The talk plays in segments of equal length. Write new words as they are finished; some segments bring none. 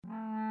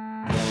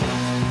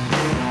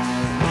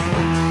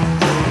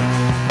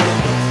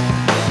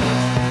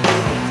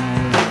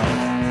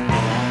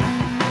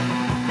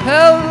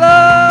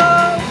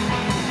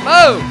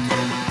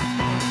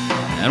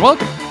and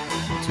welcome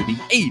to the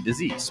A to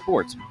Z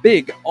Sports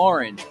Big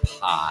Orange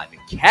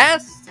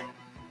Podcast.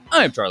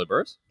 I'm Charlie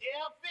Burris,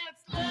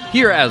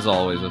 here as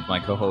always with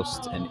my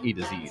co-host and A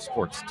to Z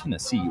Sports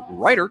Tennessee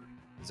writer,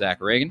 Zach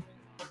Reagan.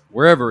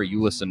 Wherever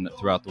you listen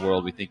throughout the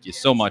world, we thank you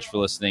so much for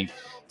listening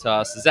to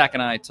us. Zach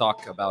and I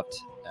talk about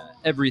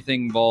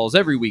everything Vols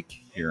every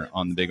week here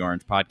on the Big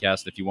Orange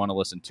Podcast. If you want to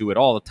listen to it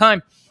all the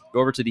time, go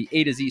over to the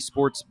A to Z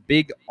Sports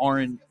Big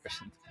Orange.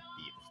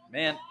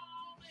 Man,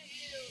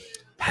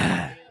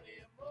 I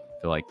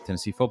feel like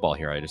Tennessee football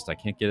here. I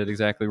can't get it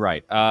exactly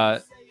right.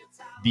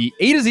 The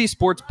A to Z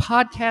Sports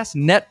Podcast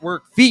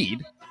Network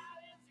feed.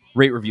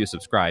 Rate, review,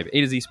 subscribe.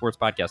 A to Z Sports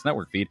Podcast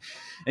Network feed.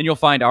 And you'll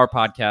find our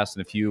podcast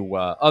and a few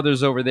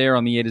others over there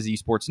on the A to Z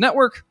Sports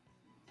Network.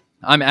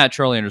 I'm at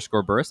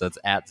Charlie_Burris. That's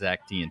at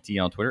Zach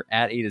TNT on Twitter.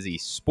 At A to Z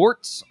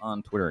Sports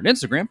on Twitter and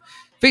Instagram.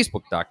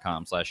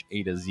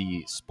 Facebook.com/A to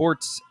Z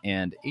Sports.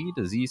 And A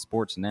to Z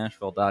Sports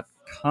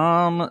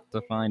Nashville.com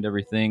to find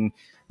everything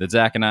that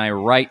Zach and I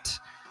write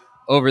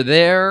over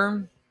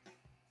there.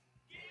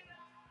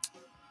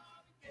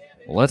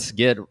 Let's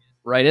get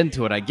right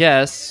into it, I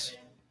guess.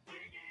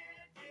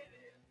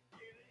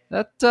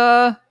 That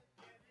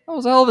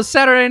was a hell of a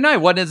Saturday night,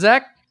 wasn't it,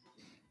 Zach?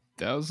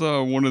 That was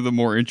one of the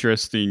more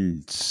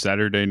interesting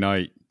Saturday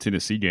night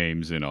Tennessee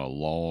games in a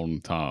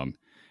long time.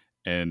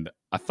 And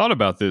I thought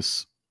about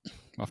this.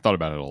 I've thought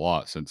about it a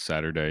lot since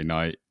Saturday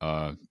night,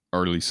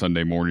 early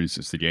Sunday morning,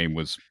 since the game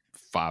was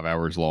 5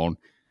 hours long.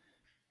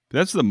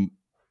 But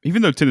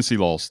even though Tennessee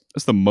lost,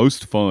 that's the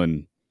most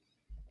fun,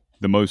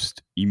 the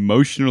most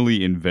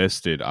emotionally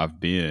invested I've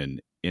been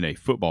in a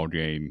football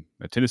game,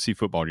 a Tennessee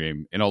football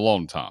game, in a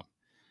long time.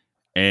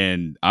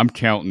 And I'm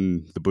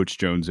counting the Butch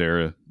Jones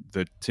era,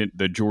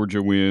 the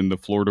Georgia win, the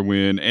Florida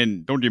win.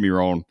 And don't get me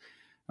wrong,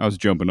 I was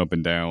jumping up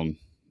and down,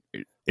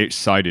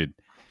 excited.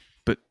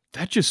 But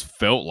that just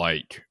felt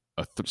like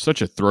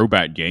such a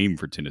throwback game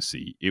for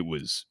Tennessee. It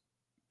was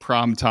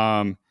prime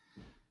time.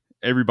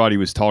 Everybody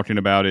was talking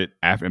about it.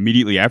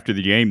 Immediately after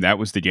the game, that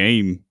was the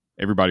game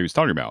everybody was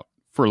talking about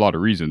for a lot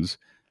of reasons.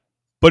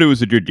 But it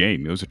was a good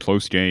game. It was a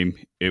close game.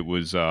 It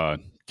was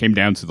came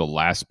down to the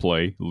last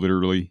play,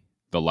 literally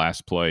the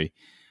last play.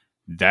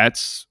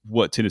 That's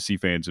what Tennessee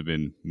fans have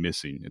been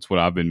missing. It's what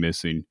I've been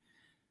missing.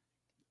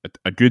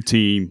 A good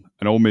team,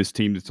 an Ole Miss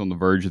team that's on the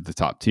verge of the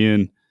top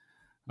 10.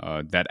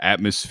 That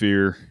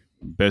atmosphere,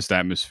 best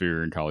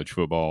atmosphere in college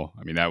football.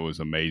 I mean, that was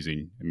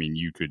amazing. I mean,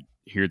 you could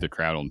hear the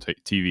crowd on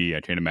TV.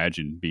 I can't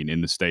imagine being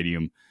in the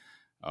stadium.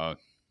 It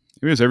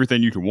was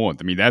everything you could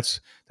want. I mean,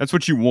 that's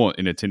what you want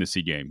in a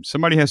Tennessee game.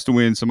 Somebody has to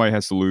win. Somebody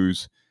has to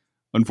lose.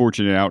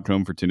 Unfortunate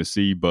outcome for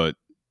Tennessee, but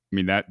I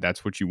mean,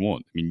 that's what you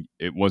want. I mean,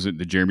 it wasn't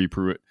the Jeremy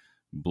Pruitt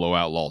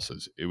blowout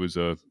losses. It was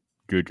a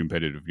good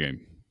competitive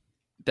game.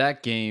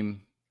 That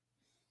game,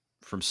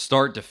 from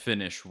start to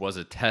finish, was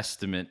a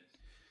testament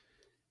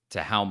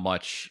to how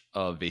much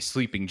of a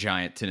sleeping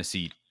giant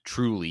Tennessee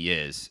truly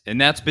is. And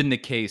that's been the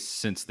case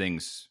since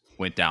things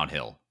went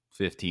downhill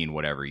 15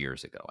 whatever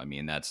years ago. I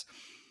mean, that's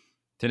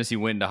Tennessee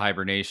went into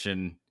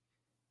hibernation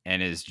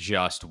and is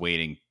just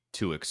waiting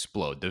to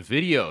explode. The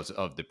videos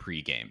of the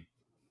pregame,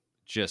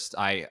 just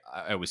I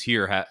was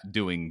here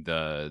doing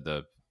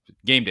the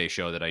game day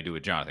show that I do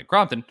with Jonathan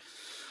Crompton,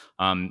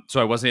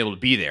 so I wasn't able to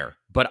be there.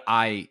 But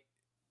I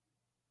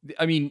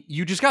mean,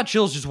 you just got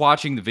chills just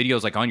watching the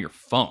videos like on your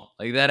phone.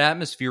 Like, that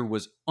atmosphere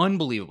was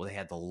unbelievable. They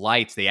had the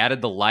lights. They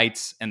added the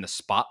lights and the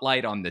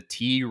spotlight on the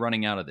tee,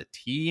 running out of the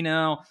tee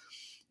now,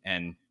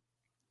 and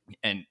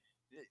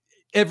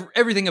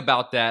everything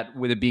about that,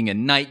 with it being a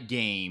night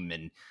game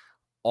and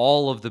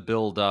all of the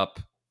build up,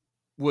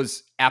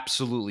 was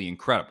absolutely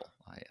incredible.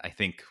 I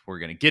think we're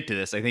going to get to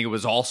this. I think it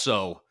was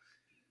also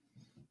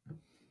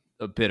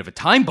a bit of a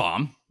time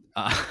bomb,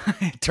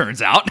 it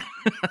turns out.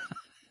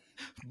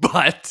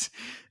 But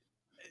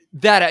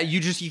that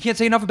you can't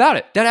say enough about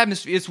it. That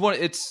atmosphere,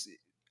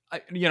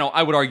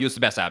 I would argue it's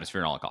the best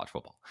atmosphere in all of college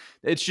football.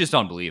 It's just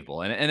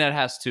unbelievable. And that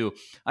has to,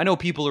 I know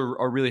people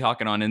are really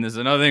hawking on, and this is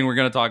another thing we're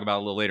going to talk about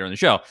a little later in the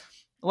show.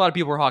 A lot of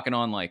people are hawking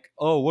on like,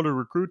 oh, what are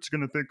recruits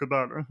going to think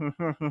about?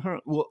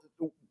 Well,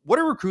 what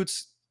are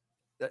recruits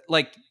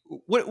like?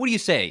 What do you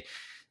say?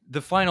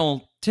 The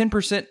final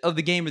 10% of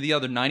the game or the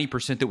other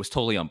 90% that was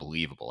totally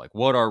unbelievable? Like,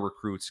 what are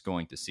recruits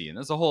going to see? And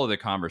that's a whole other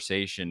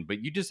conversation,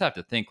 but you just have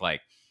to think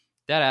like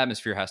that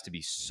atmosphere has to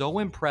be so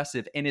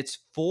impressive. And it's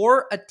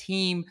for a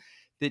team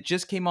that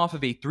just came off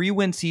of a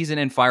 3-win season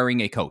and firing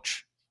a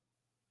coach.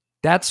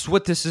 That's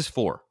what this is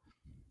for.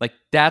 Like,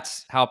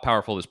 that's how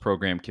powerful this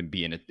program can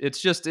be. And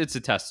it's a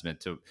testament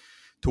to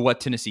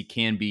what Tennessee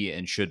can be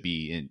and should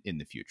be in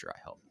the future, I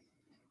hope.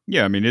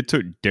 Yeah, I mean, it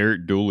took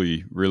Derek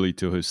Dooley really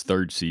till his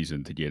third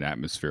season to get an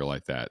atmosphere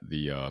like that.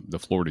 The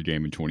Florida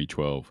game in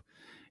 2012.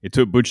 It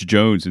took Butch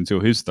Jones until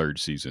his third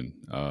season,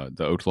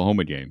 the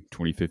Oklahoma game,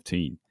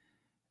 2015.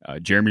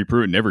 Jeremy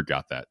Pruitt never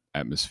got that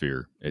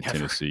atmosphere at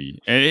Tennessee.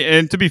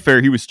 And to be fair,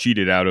 he was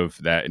cheated out of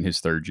that in his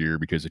third year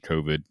because of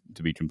COVID,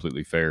 to be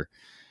completely fair.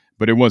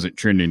 But it wasn't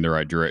trending the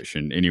right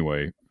direction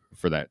anyway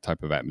for that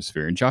type of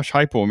atmosphere. And Josh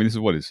Heupel, I mean, this is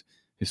what his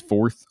his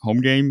fourth,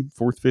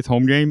 fifth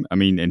home game. I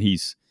mean, and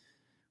he's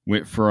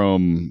went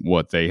from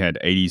they had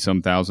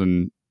 80-some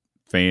thousand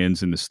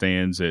fans in the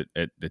stands at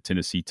the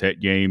Tennessee Tech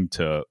game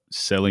to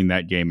selling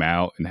that game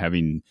out and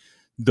having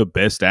the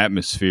best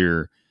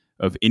atmosphere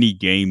of any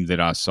game that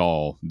I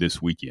saw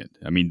this weekend.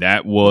 I mean,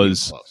 that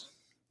was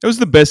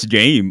the best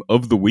game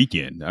of the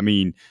weekend. I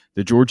mean,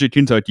 the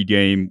Georgia-Kentucky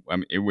game, I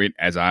mean, it went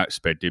as I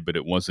expected, but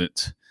it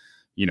wasn't,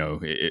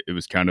 it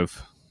was kind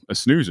of a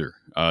snoozer.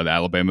 The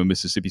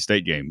Alabama-Mississippi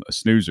State game, a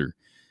snoozer.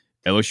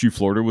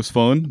 LSU-Florida was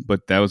fun,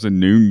 but that was a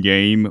noon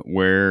game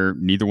where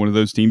neither one of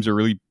those teams are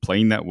really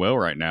playing that well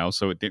right now,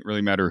 so it didn't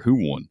really matter who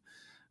won.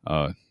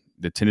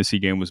 The Tennessee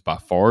game was by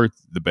far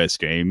the best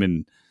game,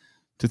 and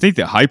to think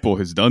that Heupel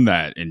has done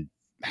that in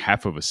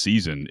half of a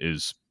season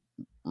is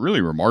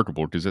really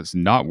remarkable because that's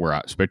not where I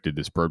expected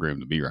this program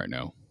to be right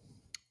now.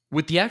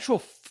 With the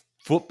actual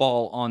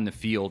football on the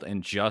field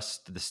and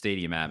just the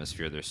stadium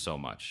atmosphere, there's so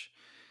much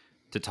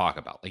to talk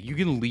about. Like, you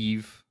can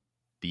leave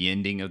the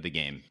ending of the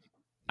game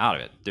out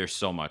of it. There's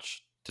so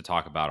much to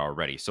talk about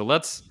already. So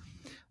let's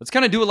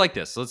kind of do it like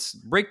this. Let's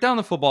break down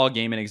the football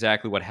game and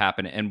exactly what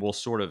happened, and we'll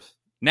sort of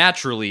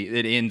naturally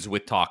it ends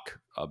with talk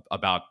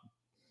about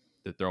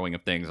the throwing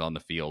of things on the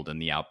field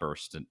and the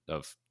outburst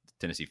of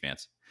Tennessee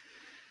fans.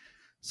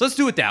 So let's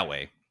do it that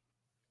way.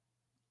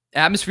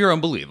 Atmosphere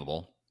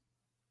unbelievable.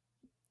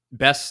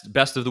 Best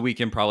of the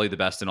weekend, probably the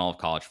best in all of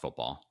college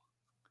football.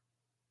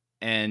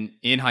 And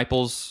in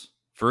Heupel's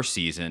first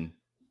season,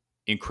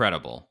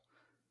 incredible.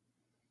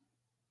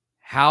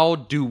 How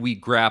do we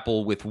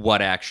grapple with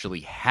what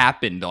actually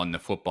happened on the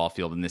football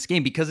field in this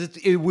game? Because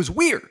it was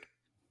weird.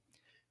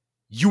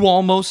 You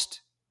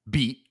almost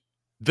beat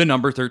the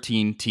number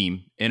 13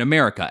 team in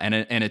America and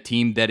a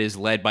team that is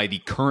led by the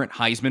current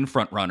Heisman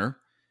frontrunner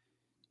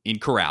in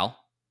Corral.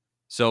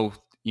 So,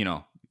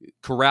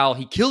 Corral,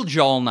 he killed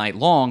you all night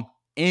long,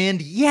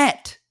 and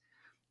yet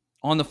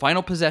on the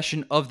final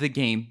possession of the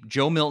game,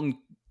 Joe Milton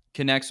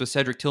connects with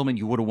Cedric Tillman.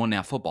 You would have won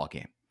that football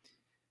game.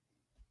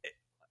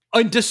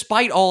 And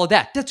despite all of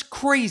that, that's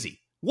crazy.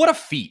 What a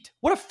feat.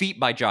 What a feat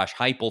by Josh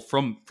Heupel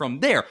from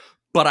there.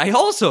 But I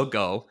also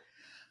go,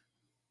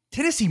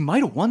 Tennessee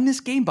might have won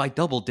this game by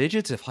double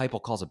digits if Heupel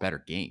calls a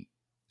better game.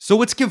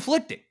 So it's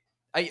conflicting.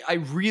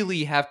 I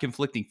really have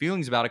conflicting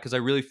feelings about it because I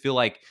really feel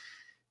like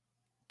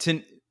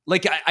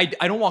I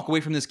don't walk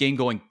away from this game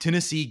going,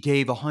 Tennessee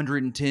gave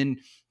 110%.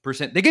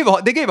 They gave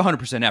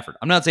 100% effort.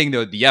 I'm not saying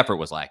the effort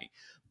was lacking,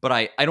 but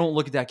I don't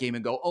look at that game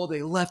and go, oh,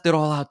 they left it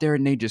all out there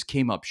and they just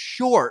came up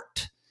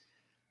short.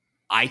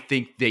 I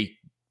think they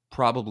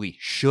probably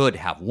should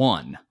have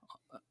won,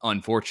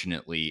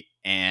 unfortunately,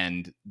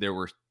 and there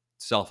were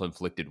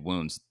self-inflicted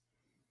wounds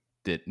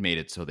that made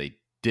it so they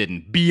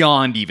didn't,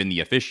 beyond even the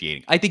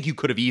officiating. I think you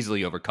could have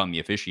easily overcome the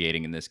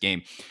officiating in this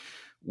game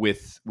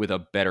with a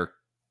better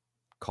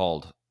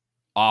called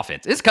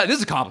offense. This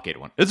is a complicated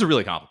one. It's a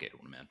really complicated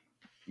one, man.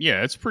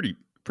 Yeah, it's pretty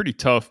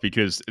tough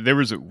because there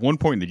was at one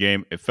point in the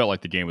game, it felt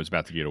like the game was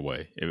about to get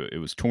away.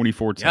 It was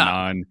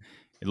 24-9.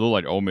 It looked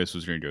like Ole Miss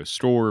was going to go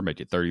score, make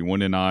it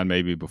 31-9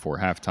 maybe before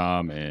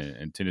halftime,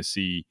 and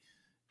Tennessee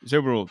was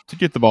able to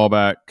get the ball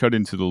back, cut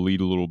into the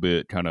lead a little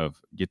bit, kind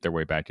of get their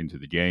way back into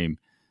the game.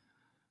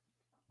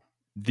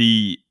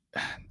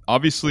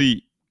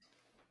 Obviously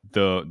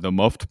the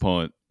muffed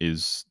punt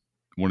is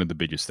one of the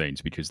biggest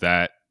things because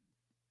that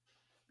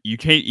you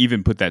can't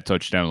even put that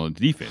touchdown on the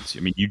defense.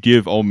 I mean, you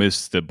give Ole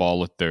Miss the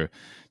ball at the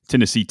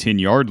Tennessee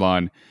 10-yard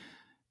line,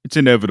 it's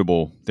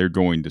inevitable they're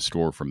going to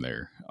score from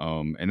there.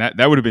 And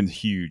that would have been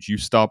huge. You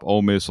stop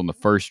Ole Miss on the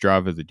first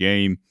drive of the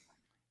game.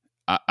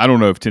 I don't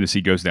know if Tennessee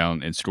goes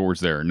down and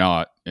scores there or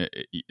not.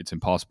 It's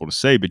impossible to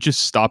say, but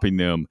just stopping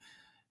them,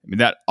 I mean,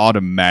 that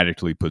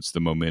automatically puts the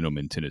momentum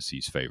in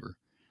Tennessee's favor.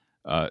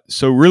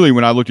 So really,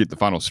 when I look at the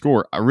final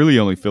score, I really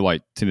only feel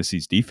like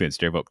Tennessee's defense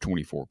gave up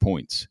 24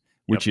 points,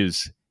 which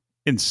is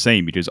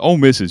insane because Ole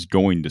Miss is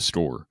going to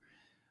score.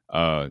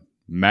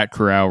 Matt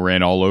Corral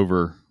ran all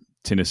over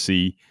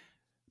Tennessee.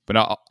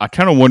 But I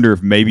kind of wonder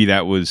if maybe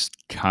that was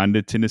kind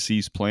of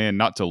Tennessee's plan,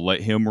 not to let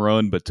him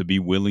run, but to be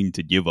willing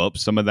to give up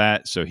some of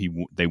that so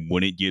they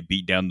wouldn't get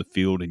beat down the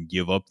field and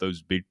give up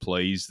those big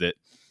plays that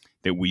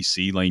we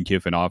see Lane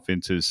Kiffin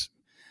offenses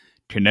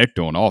connect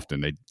on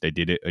often. They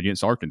did it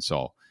against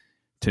Arkansas.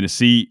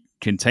 Tennessee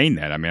contained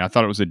that. I mean, I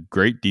thought it was a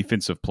great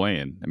defensive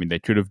plan. I mean, they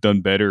could have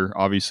done better,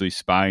 obviously,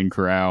 spying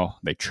Corral.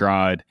 They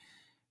tried.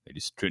 They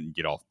just couldn't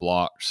get off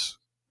blocks.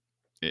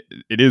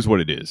 It is what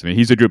it is. I mean,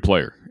 he's a good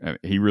player.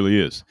 He really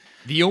is.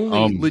 The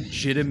only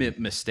legitimate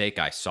mistake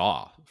I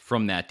saw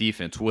from that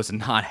defense was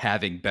not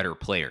having better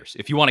players.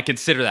 If you want to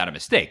consider that a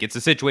mistake, it's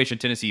a situation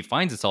Tennessee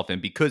finds itself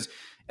in because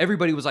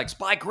everybody was like,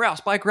 spy Corral,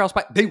 spy Corral,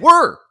 spy. They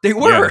were.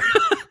 Yeah.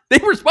 They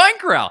were spying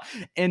Corral.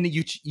 And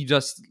you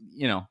just,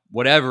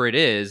 whatever it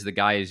is, the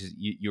guys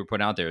you were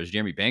putting out there is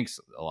Jeremy Banks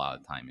a lot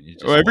of the time.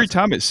 And every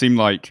time it seemed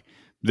like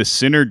the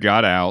center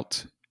got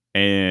out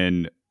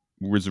and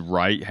was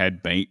right,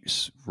 had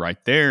Banks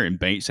right there, and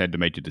Banks had to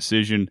make a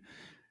decision,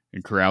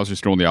 and Corral's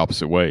just going the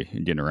opposite way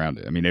and getting around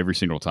it. I mean, every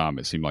single time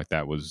it seemed like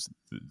that was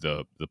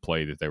the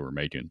play that they were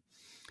making.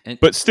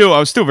 But still, I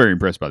was still very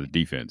impressed by the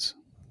defense.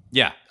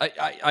 Yeah,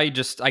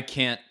 I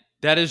can't.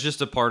 That is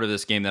just a part of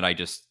this game that I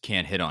just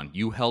can't hit on.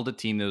 You held a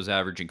team that was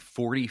averaging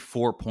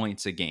 44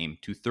 points a game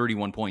to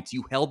 31 points.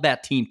 You held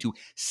that team to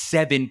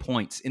 7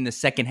 points in the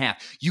second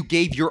half. You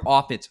gave your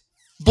offense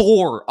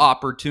 4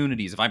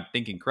 opportunities, if I'm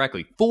thinking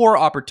correctly, 4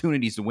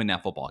 opportunities to win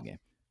that football game.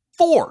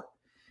 4.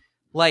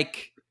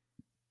 Like,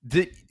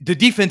 the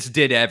defense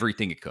did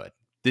everything it could.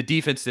 The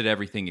defense did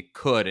everything it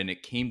could, and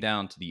it came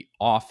down to the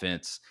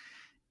offense,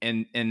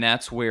 and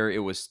that's where it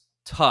was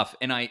tough.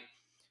 And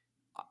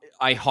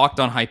I hawked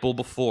on Heupel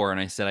before, and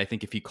I said, I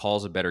think if he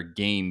calls a better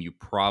game, you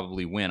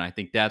probably win. I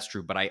think that's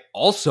true. But I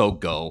also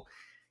go,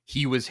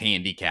 he was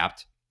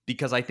handicapped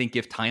because I think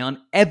if Tyon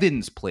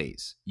Evans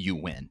plays, you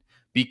win.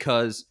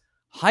 Because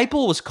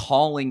Heupel was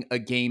calling a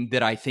game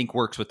that I think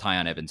works with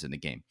Tyon Evans in the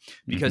game.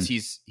 Because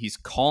he's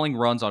calling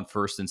runs on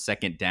first and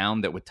second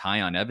down that with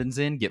Tyon Evans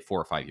in, get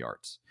 4 or 5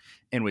 yards.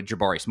 And with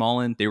Jabari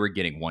Small in, they were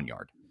getting 1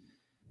 yard.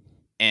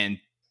 And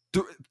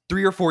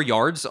 3 or 4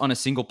 yards on a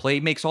single play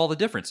makes all the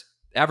difference.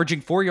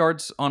 Averaging 4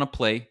 yards on a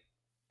play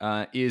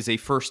is a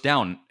first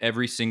down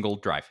every single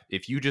drive.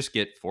 If you just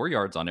get 4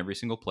 yards on every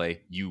single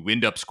play, you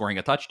end up scoring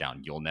a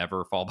touchdown. You'll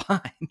never fall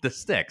behind the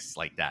sticks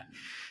like that.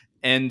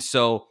 And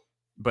so,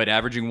 but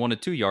averaging 1 to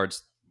 2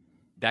 yards,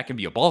 that can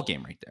be a ball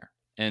game right there.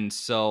 And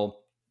so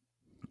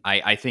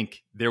I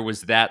think there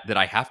was that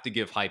I have to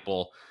give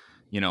Heupel,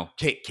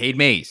 Cade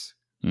Mays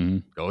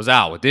goes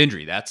out with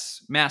injury.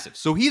 That's massive.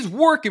 So he's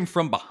working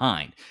from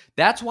behind.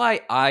 That's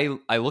why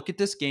I look at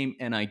this game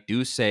and I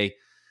do say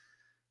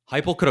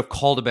Heupel could have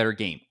called a better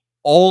game.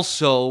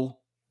 Also,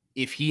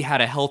 if he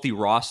had a healthy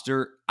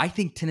roster, I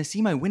think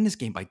Tennessee might win this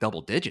game by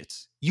double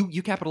digits.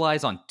 You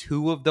capitalize on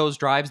 2 of those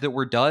drives that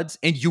were duds,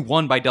 and you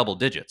won by double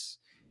digits.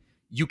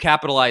 You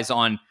capitalize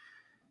on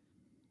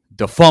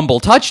the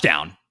fumble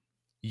touchdown,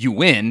 you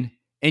win,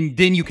 and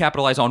then you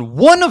capitalize on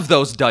 1 of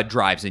those dud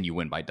drives, and you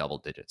win by double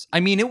digits.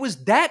 I mean, it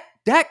was that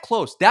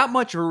close, that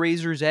much of a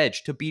razor's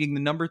edge to beating the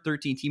number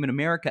 13 team in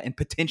America and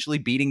potentially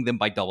beating them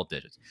by double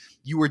digits.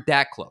 You were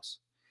that close.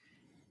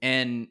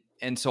 And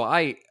so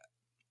I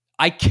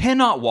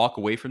cannot walk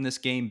away from this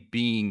game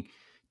being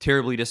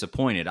terribly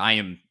disappointed. I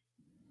am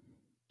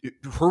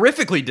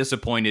horrifically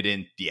disappointed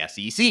in the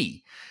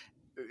SEC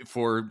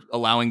for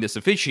allowing this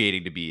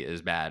officiating to be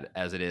as bad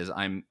as it is.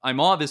 I'm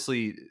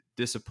obviously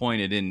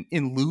disappointed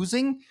in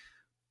losing,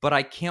 but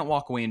I can't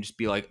walk away and just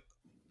be like,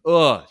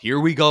 "Ugh,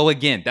 here we go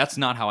again." That's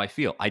not how I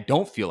feel. I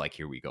don't feel like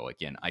here we go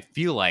again. I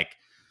feel like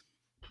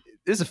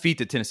this is a feat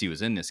that Tennessee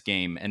was in this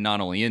game, and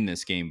not only in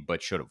this game,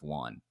 but should have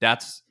won.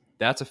 That's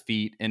a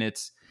feat, and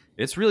it's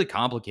really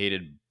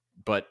complicated.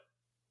 But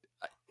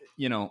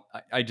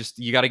I just,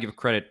 you got to give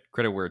credit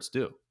where it's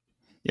due.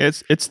 Yeah,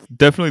 it's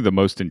definitely the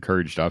most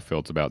encouraged I've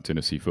felt about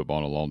Tennessee football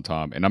in a long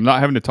time, and I'm not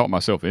having to talk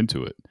myself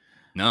into it.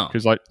 No,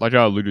 because like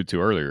I alluded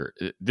to earlier,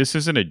 this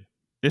isn't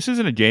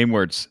a game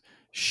where it's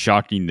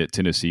shocking that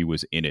Tennessee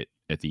was in it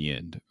at the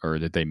end or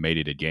that they made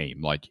it a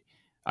game. Like,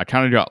 I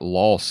kind of got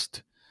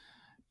lost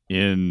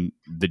in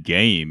the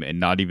game and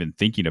not even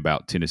thinking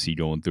about Tennessee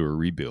going through a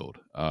rebuild.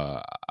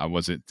 I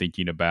wasn't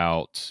thinking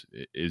about,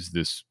 is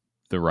this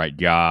the right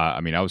guy?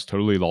 I mean, I was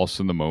totally lost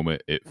in the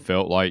moment. It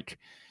felt like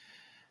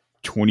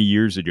 20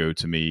 years ago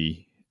to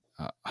me.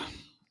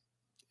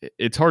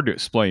 It's hard to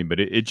explain, but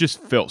it just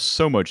felt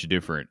so much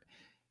different.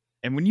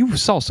 And when you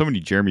saw so many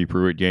Jeremy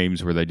Pruitt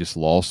games where they just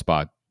lost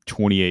by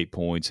 28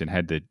 points and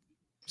had to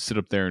sit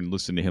up there and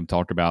listen to him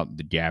talk about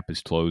the gap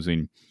is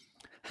closing.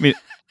 I mean,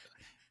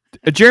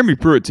 a Jeremy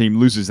Pruitt team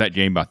loses that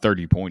game by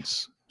 30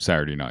 points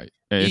Saturday night.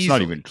 And it's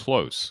not even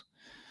close.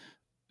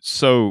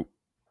 So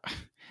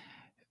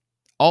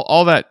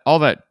all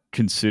that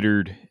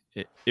considered,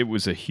 it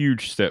was a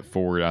huge step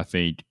forward, I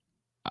think.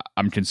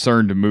 I'm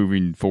concerned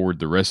moving forward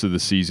the rest of the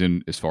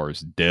season as far as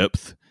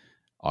depth.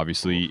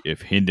 Obviously,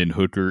 if Hendon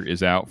Hooker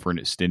is out for an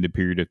extended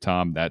period of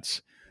time,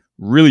 that's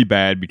really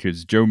bad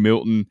because Joe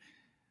Milton,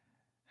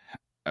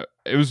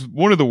 it was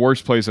one of the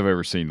worst plays I've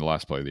ever seen the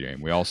last play of the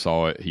game. We all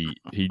saw it.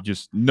 He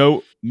just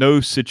no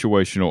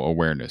situational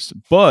awareness.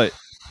 But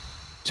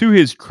to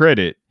his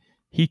credit,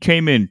 he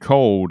came in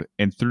cold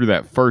and threw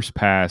that first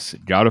pass,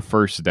 got a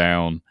first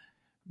down,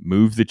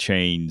 moved the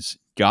chains,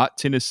 got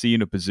Tennessee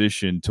in a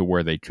position to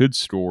where they could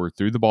score,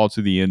 threw the ball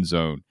to the end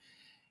zone.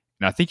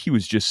 And I think he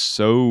was just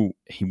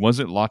he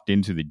wasn't locked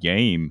into the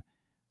game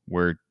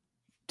where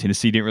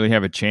Tennessee didn't really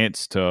have a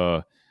chance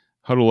to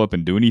huddle up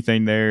and do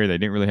anything there. They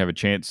didn't really have a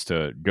chance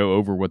to go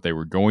over what they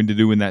were going to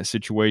do in that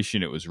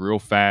situation. It was real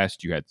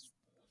fast. You had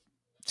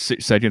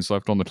 6 seconds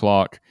left on the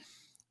clock.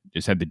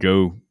 Just had to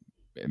go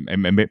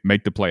and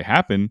make the play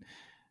happen.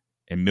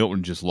 And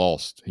Milton just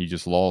lost. He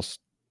just lost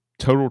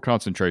total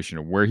concentration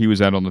of where he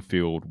was at on the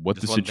field, what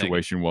just the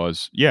situation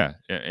was. Yeah.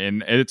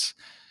 And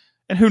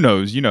who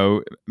knows,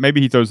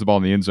 maybe he throws the ball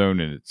in the end zone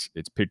and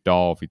it's picked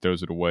off. He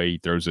throws it away. He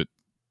throws it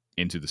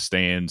into the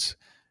stands.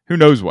 Who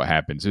knows what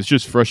happens? It's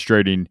just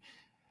frustrating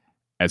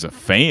as a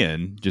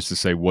fan just to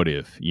say, what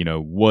if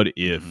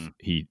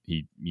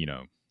he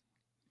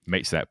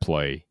makes that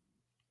play?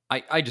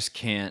 I just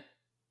can't.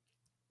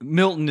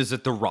 Milton is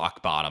at the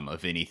rock bottom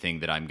of anything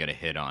that I'm going to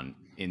hit on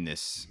in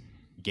this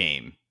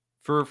game.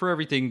 For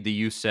everything that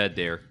you said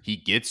there, he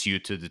gets you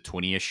to the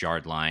 20-ish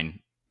yard line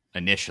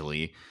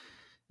initially,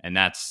 and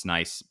that's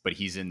nice. But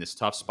he's in this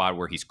tough spot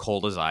where he's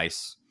cold as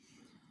ice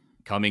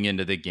coming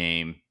into the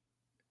game.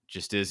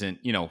 Just isn't,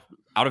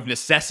 out of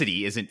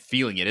necessity, isn't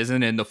feeling it,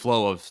 isn't in the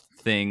flow of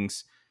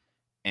things.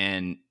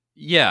 And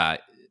yeah,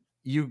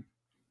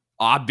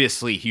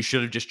 obviously he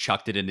should have just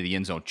chucked it into the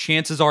end zone.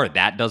 Chances are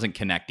that doesn't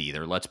connect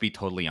either. Let's be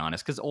totally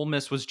honest, because Ole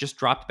Miss was just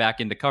dropped back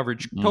into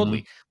coverage.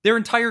 Totally. Their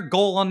entire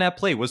goal on that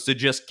play was to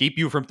just keep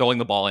you from throwing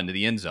the ball into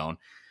the end zone.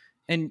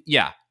 And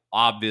yeah,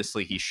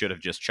 obviously he should have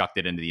just chucked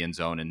it into the end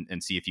zone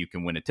and see if you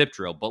can win a tip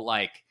drill. But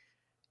like,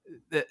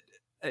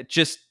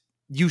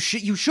 you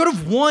should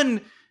have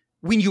won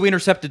when you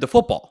intercepted the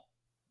football.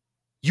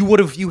 You would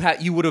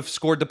have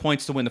scored the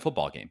points to win the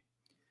football game.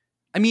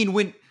 I mean,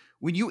 when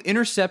you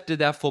intercepted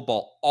that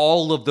football,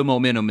 all of the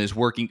momentum is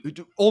working.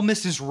 Ole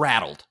Miss is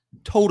rattled,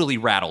 totally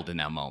rattled in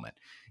that moment.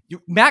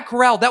 Matt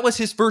Corral, that was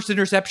his first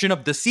interception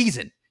of the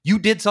season. You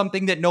did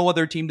something that no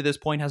other team to this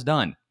point has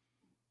done.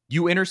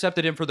 You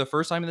intercepted him for the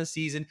first time in the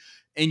season,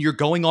 and you're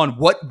going on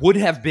what would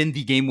have been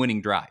the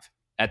game-winning drive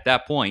at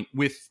that point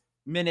with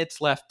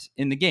minutes left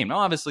in the game. Now,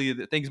 obviously,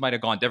 things might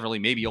have gone differently.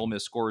 Maybe Ole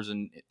Miss scores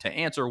to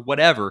answer,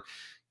 whatever,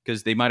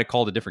 because they might have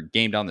called a different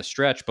game down the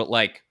stretch. But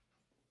like,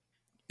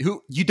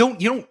 you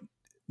don't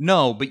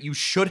know, but you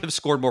should have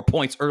scored more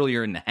points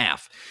earlier in the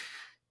half.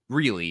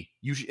 Really,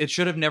 it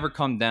should have never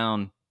come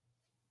down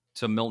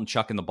to Milton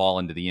chucking the ball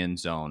into the end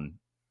zone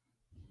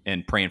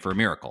and praying for a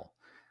miracle.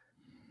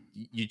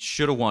 You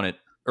should have won it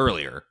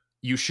earlier.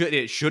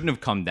 It shouldn't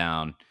have come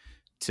down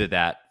to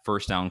that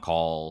first down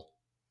call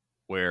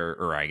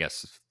or I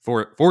guess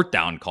fourth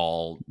down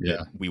call. Yeah,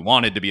 that we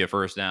wanted to be a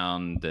first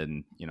down.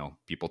 Then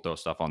people throw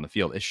stuff on the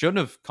field. It shouldn't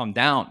have come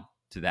down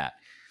to that.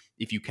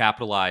 If you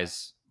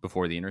capitalize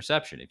before the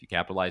interception, if you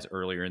capitalize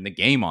earlier in the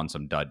game on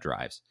some dud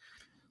drives,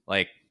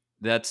 like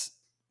that's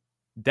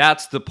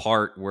the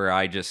part where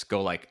I just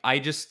go like,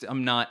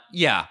 I'm not.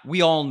 Yeah,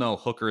 we all know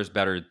Hooker is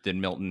better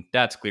than Milton.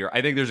 That's clear.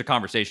 I think there's a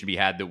conversation to be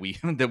had that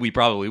we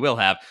probably will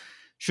have.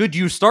 Should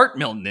you start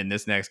Milton in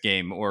this next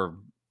game or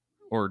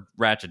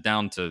ratchet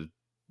down to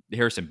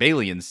Harrison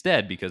Bailey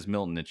instead because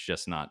Milton, it's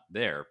just not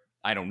there?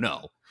 I don't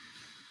know.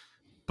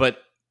 But,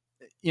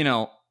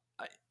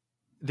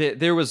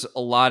 there was a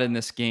lot in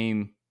this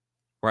game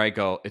where I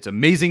go, it's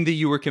amazing that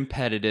you were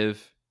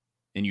competitive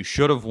and you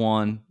should have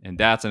won, and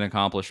that's an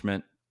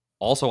accomplishment.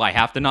 Also, I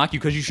have to knock you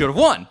because you should have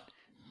won.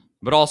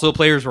 But also,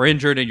 players were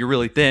injured and you're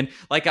really thin.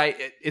 Like,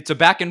 it's a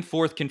back and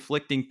forth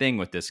conflicting thing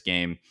with this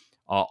game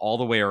all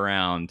the way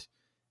around.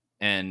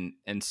 And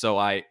so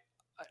I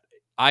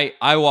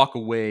walk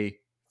away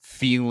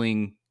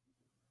feeling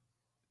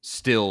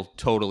still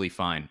totally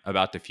fine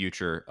about the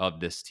future of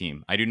this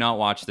team. I do not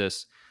watch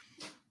this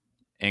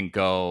and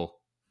go,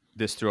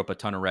 this threw up a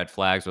ton of red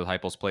flags with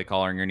Heupel's play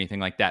calling or anything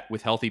like that.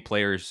 With healthy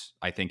players,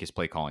 I think his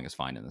play calling is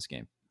fine in this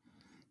game.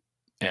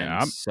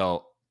 And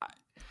so,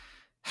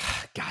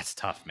 God, it's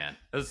tough, man.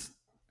 That's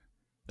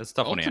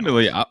tough.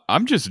 Ultimately,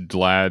 I'm just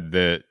glad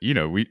that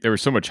there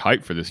was so much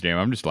hype for this game.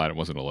 I'm just glad it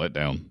wasn't a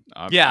letdown.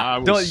 I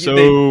was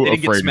so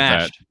afraid of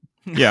that.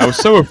 Yeah, I was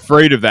so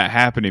afraid of that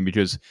happening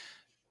because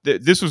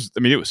this was.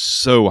 I mean, it was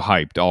so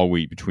hyped all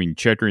week between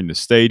checkering the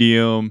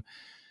stadium.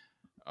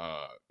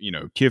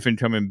 Kiffin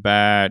coming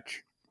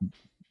back,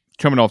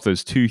 coming off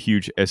those two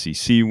huge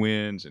SEC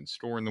wins and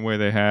scoring the way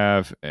they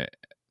have.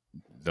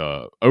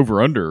 The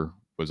over/under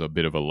was a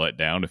bit of a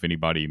letdown if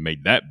anybody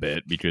made that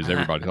bet because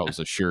everybody thought it was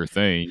a sure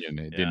thing and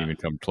it didn't even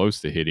come close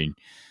to hitting.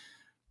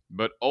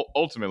 But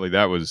ultimately,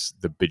 that was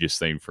the biggest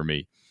thing for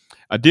me.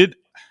 I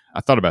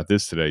thought about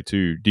this today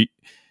too. Do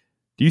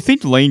you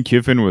think Lane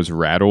Kiffin was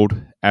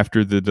rattled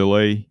after the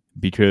delay?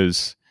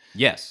 Because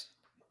yes,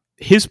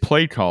 his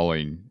play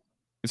calling,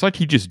 it's like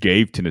he just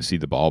gave Tennessee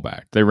the ball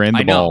back. They ran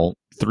the ball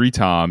 3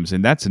 times,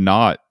 and that's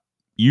not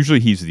usually.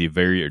 He's the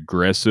very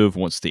aggressive,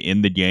 wants to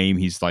end the game.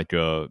 He's like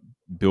a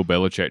Bill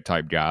Belichick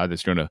type guy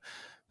that's going to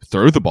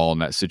throw the ball in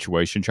that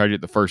situation, try to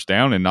get the first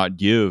down, and not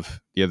give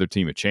the other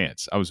team a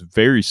chance. I was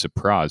very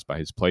surprised by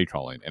his play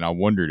calling, and I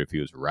wondered if he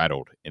was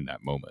rattled in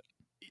that moment.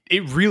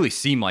 It really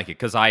seemed like it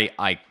because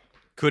I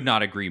could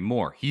not agree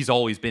more. He's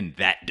always been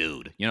that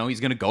dude. He's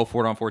going to go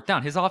for it on fourth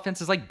down. His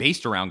offense is like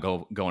based around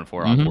going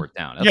for it on fourth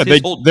down. That's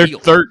his whole deal.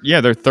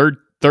 They're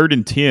third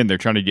and 10. They're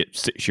trying to get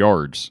 6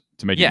 yards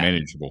to make it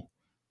manageable.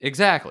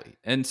 Exactly.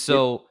 And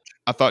so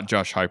I thought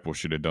Josh Heupel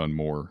should have done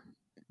more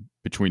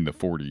between the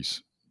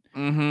 40s.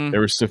 Mm-hmm.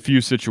 There was a few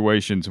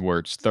situations where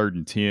it's 3rd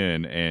and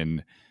 10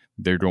 and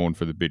they're going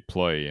for the big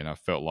play. And I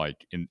felt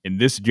like in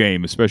this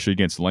game, especially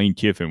against Lane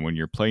Kiffin, when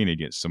you're playing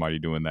against somebody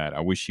doing that,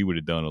 I wish he would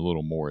have done a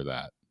little more of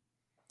that.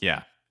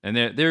 Yeah. And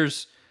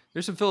there's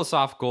some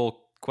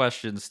philosophical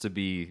questions to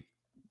be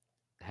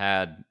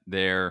had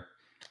there.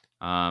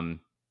 I'll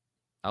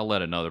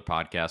let another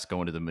podcast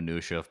go into the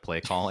minutia of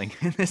play calling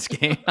in this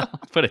game. I'll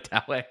put it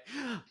that way.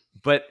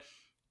 But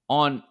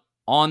on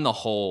the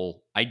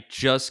whole, I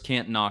just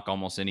can't knock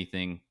almost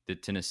anything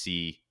that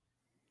Tennessee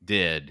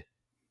did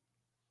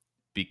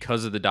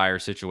because of the dire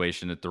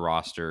situation that the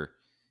roster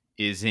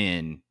is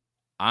in.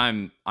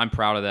 I'm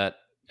proud of that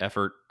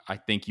effort. I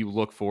think you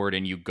look forward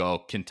and you go,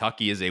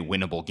 Kentucky is a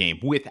winnable game.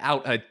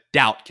 Without a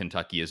doubt,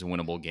 Kentucky is a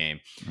winnable game.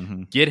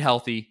 Mm-hmm. Get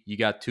healthy. You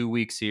got 2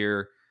 weeks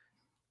here.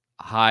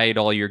 Hide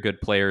all your good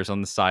players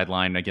on the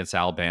sideline against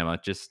Alabama.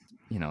 Just,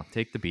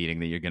 take the beating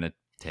that you're going to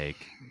take.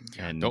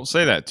 And don't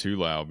say that too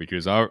loud,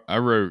 because I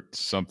wrote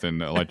something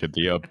like at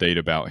the update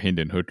about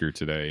Hendon Hooker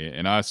today,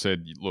 and I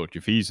said, look,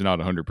 if he's not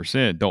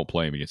 100%, don't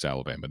play him against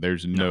Alabama.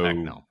 There's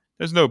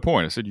no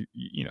point. I said,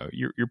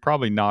 you're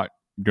probably not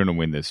going to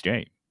win this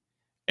game.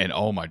 And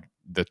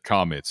the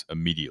comments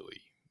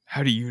immediately.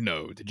 How do you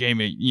know the game?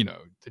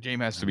 The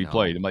game has to be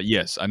played. I'm like,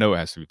 yes, I know it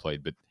has to be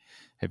played, but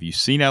have you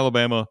seen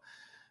Alabama?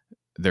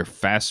 They're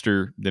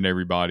faster than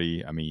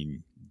everybody. I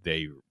mean,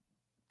 they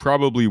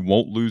probably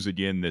won't lose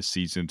again this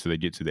season until they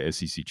get to the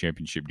SEC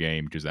championship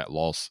game, because that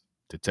loss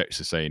to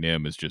Texas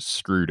A&M has just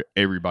screwed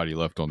everybody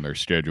left on their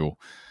schedule.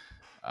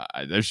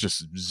 There's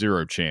just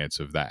zero chance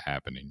of that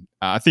happening.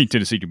 I think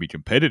Tennessee can be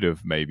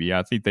competitive, maybe.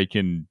 I think they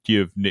can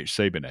give Nick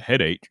Saban a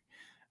headache,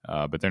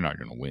 but they're not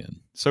going to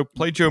win. So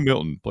play Joe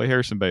Milton, play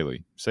Harrison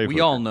Bailey.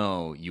 We all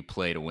know you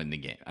play to win the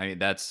game. I mean,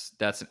 that's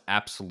an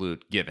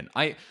absolute given.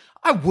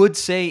 I would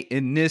say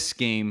in this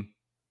game,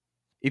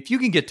 if you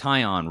can get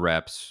Tyon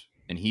reps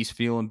and he's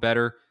feeling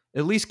better,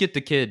 at least get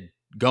the kid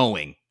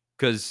going,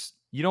 because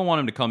you don't want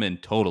him to come in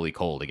totally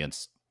cold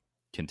against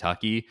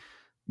Kentucky.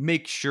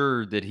 Make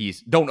sure that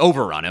don't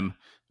overrun him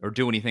or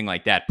do anything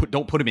like that.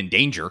 Don't put him in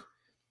danger.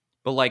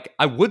 But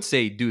I would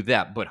say do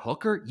that. But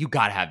Hooker, you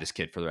got to have this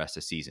kid for the rest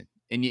of the season.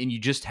 And you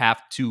just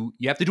have to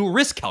do a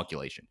risk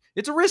calculation.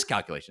 It's a risk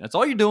calculation. That's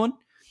all you're doing.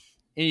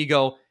 And you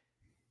go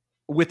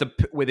with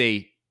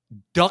a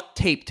duct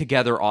tape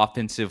together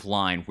offensive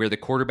line where the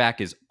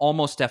quarterback is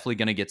almost definitely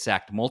going to get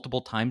sacked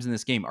multiple times in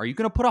this game. Are you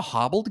going to put a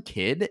hobbled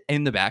kid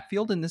in the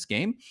backfield in this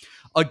game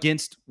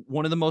against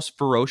one of the most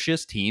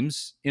ferocious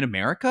teams in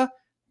America?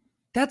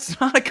 That's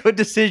not a good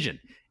decision.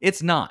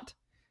 It's not,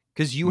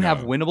 because you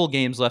have winnable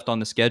games left on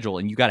the schedule,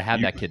 and you got to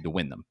have that kid to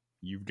win them.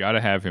 You've got to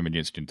have him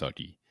against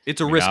Kentucky.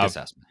 It's a risk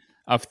assessment.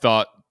 I've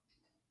thought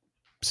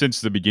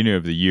since the beginning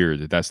of the year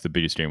that that's the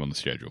biggest game on the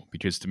schedule,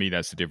 because to me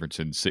that's the difference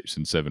in 6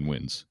 and 7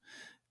 wins.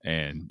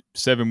 And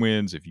 7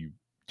 wins, if you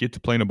get to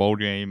play in a bowl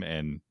game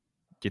and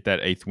get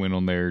that 8th win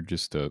on there,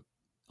 just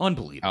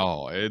unbelievable.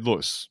 Oh, it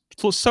looks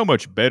so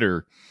much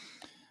better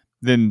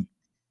than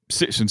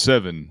 6 and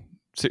 7,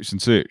 6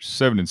 and 6,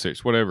 7 and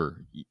 6,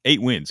 whatever.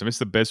 8 wins. I mean, it's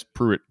the best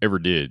Pruitt ever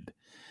did,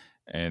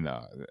 and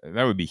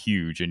that would be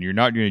huge. And you're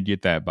not going to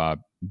get that by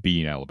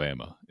beating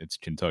Alabama. It's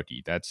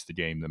Kentucky. That's the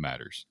game that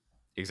matters.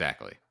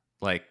 Exactly.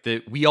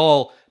 We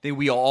all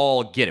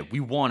get it. We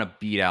want to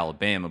beat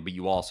Alabama, but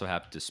you also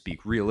have to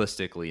speak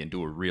realistically and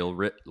do a real,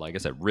 like I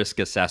said, risk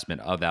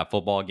assessment of that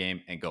football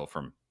game and go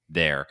from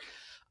there.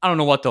 I don't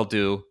know what they'll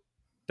do.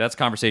 That's a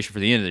conversation for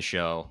the end of the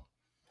show.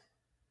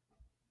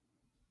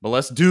 But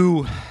let's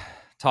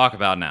talk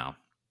about now.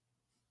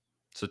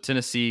 So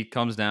Tennessee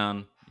comes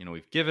down.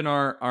 We've given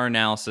our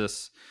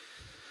analysis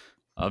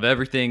of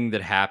everything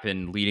that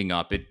happened leading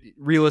up. It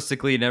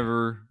realistically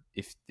never.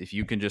 If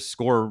you can just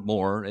score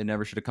more, it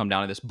never should have come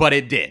down to this, but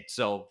it did.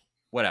 So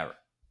whatever.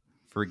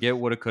 Forget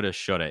woulda, coulda,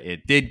 shoulda.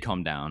 It did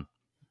come down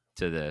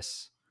to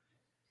this.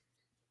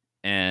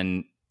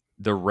 And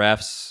the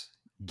refs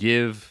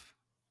give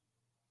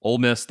Ole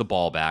Miss the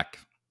ball back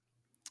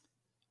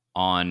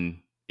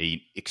on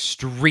a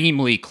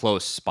extremely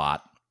close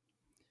spot.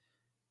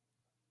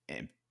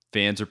 And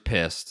fans are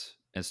pissed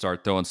and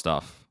start throwing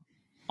stuff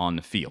on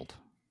the field.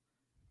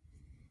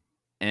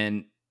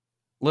 And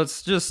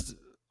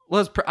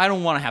I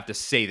don't want to have to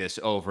say this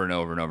over and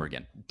over and over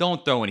again.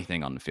 Don't throw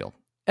anything on the field.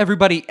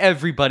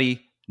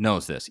 Everybody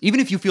knows this. Even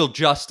if you feel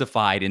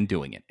justified in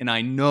doing it. And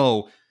I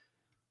know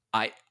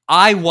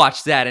I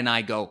watch that and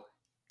I go,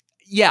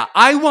 yeah,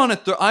 I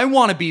want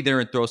to be there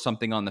and throw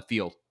something on the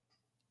field.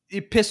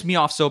 It pissed me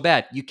off so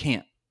bad. You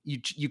can't.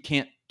 You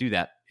can't do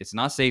that. It's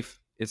not safe.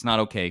 It's not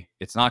okay.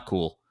 It's not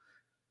cool.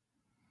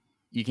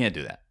 You can't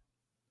do that.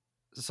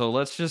 So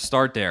let's just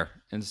start there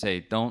and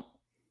say, don't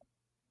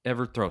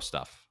ever throw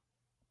stuff.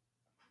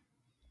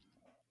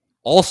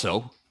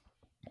 Also,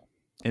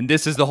 and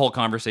this is the whole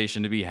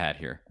conversation to be had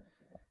here,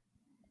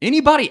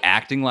 anybody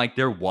acting like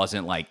there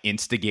wasn't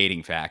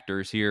instigating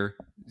factors here,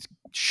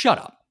 shut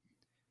up.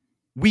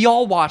 We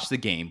all watched the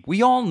game.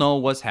 We all know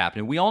what's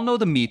happening. We all know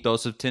the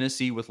mythos of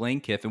Tennessee with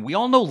Lane Kiffin. We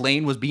all know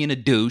Lane was being a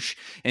douche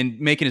and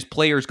making his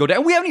players go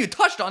down. We haven't even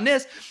touched on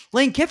this.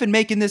 Lane Kiffin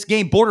making this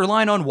game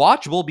borderline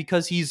unwatchable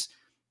because he's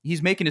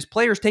making his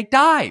players take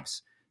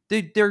dives.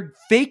 They're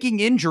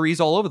faking injuries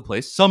all over the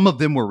place. Some of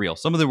them were real.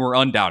 Some of them were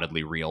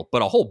undoubtedly real.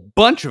 But a whole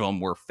bunch of them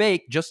were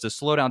fake just to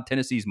slow down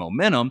Tennessee's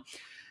momentum.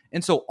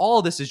 And so all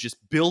of this is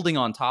just building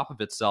on top of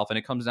itself. And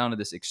it comes down to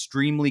this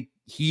extremely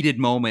heated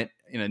moment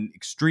in an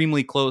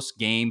extremely close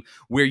game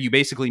where you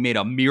basically made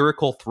a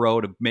miracle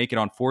throw to make it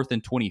on 4th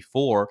and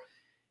 24.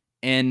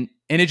 And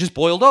it just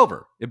boiled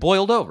over. It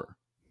boiled over.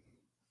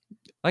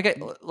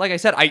 Like I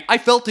said, I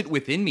felt it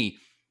within me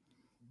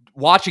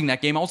watching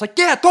that game, I was like,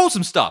 yeah, throw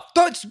some stuff.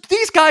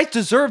 These guys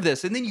deserve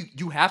this. And then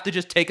you have to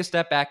just take a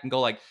step back and go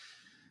like,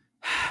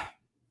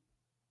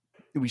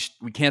 we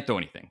can't throw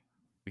anything.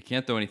 We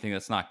can't throw anything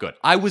that's not good.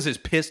 I was as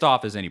pissed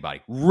off as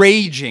anybody,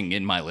 raging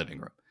in my living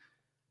room.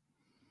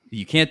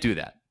 You can't do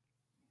that.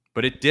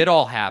 But it did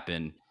all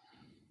happen.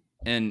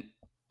 And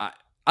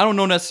I don't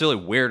know necessarily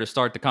where to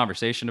start the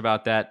conversation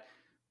about that,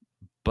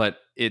 but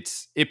it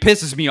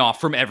pisses me off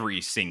from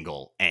every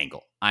single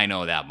angle. I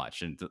know that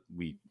much, and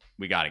we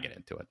got to get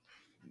into it.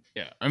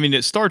 Yeah, I mean,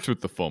 it starts with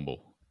the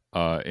fumble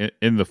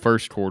in the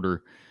first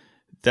quarter.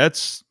 I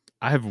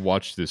have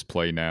watched this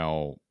play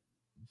now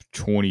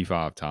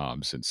 25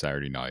 times since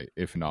Saturday night,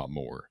 if not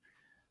more.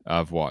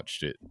 I've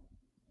watched it,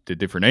 the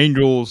different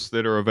angles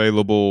that are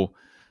available,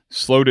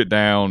 slowed it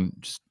down,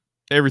 just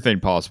everything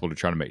possible to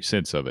try to make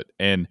sense of it.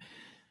 And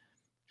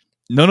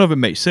none of it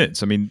makes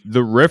sense. I mean,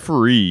 the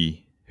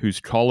referee whose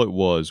call it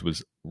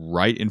was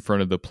right in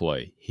front of the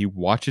play. He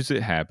watches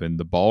it happen.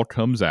 The ball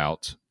comes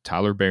out.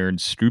 Tyler Barron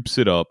scoops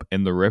it up,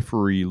 and the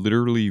referee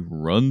literally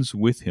runs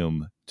with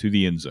him to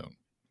the end zone.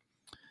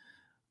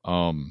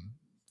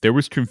 There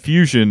was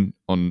confusion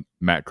on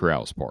Matt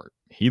Corral's part.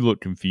 He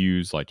looked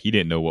confused, like he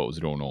didn't know what was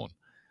going on.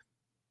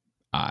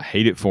 I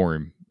hate it for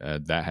him.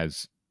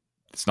 It's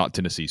not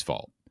Tennessee's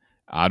fault.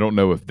 I don't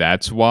know if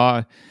that's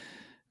why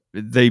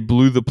they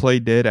blew the play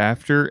dead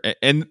after.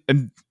 And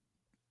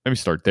let me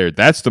start there.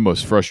 That's the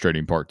most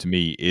frustrating part to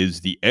me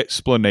is the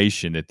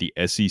explanation that the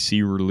SEC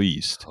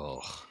released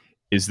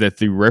is that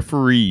the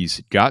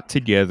referees got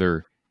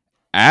together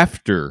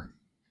after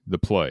the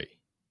play.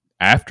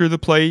 After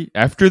they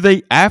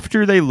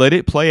let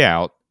it play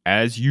out,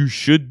 as you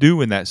should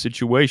do in that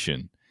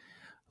situation,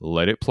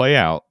 let it play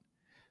out.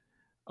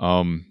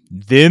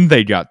 Then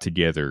they got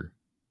together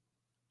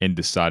and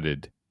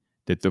decided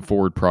that the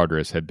forward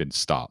progress had been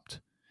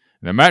stopped.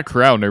 Now, Matt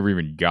Corral never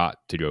even got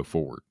to go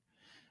forward.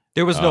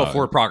 There was no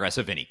forward progress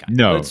of any kind.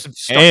 No,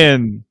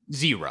 and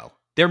zero.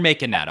 They're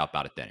making that up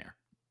out of thin air.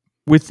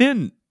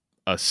 Within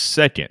a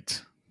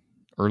second,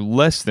 or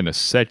less than a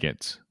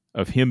second,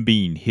 of him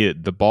being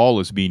hit, the ball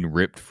is being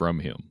ripped from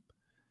him.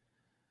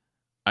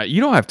 You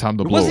don't have time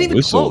to blow a whistle. It wasn't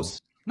even close.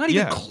 Not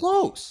even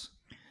close.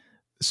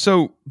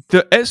 So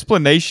the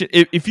explanation,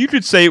 if you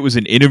could say it was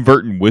an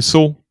inadvertent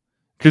whistle,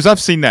 because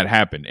I've seen that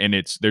happen, and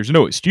there's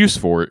no excuse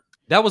for it.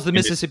 That was the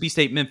Mississippi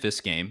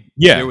State-Memphis game.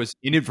 Yeah. There was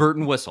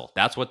inadvertent whistle.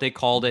 That's what they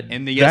called it,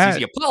 and the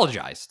SEC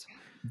apologized.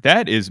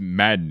 That is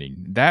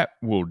maddening. That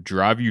will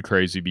drive you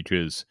crazy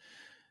because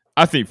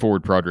I think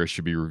forward progress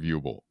should be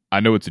reviewable. I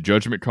know it's a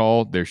judgment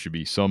call. There should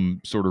be some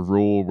sort of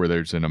rule where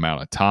there's an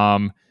amount of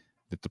time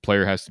that the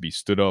player has to be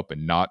stood up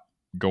and not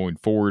going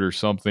forward or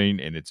something,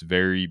 and it's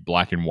very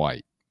black and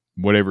white.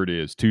 Whatever it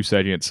is, 2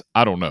 seconds,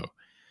 I don't know.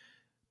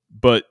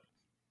 But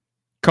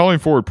calling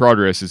forward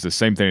progress is the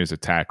same thing as a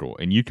tackle,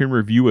 and you can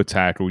review a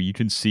tackle. You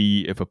can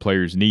see if a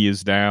player's knee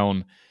is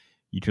down.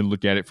 You can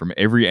look at it from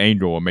every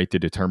angle and make the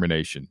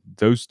determination.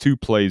 Those 2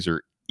 plays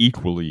are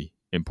equally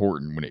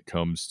important when it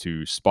comes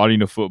to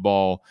spotting a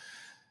football,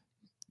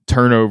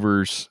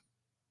 turnovers.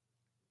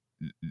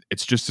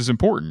 It's just as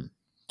important.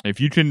 If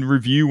you can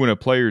review when a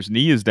player's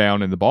knee is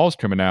down and the ball's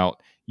coming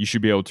out, you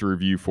should be able to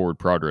review forward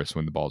progress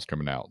when the ball's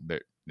coming out.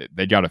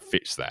 They got to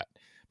fix that.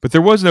 But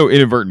there was no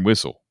inadvertent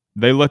whistle.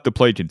 They let the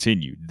play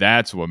continue.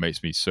 That's what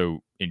makes me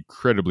so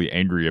incredibly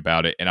angry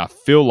about it. And I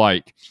feel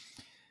like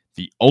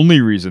the only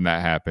reason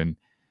that happened,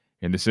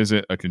 and this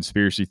isn't a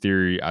conspiracy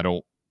theory,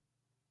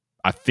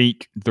 I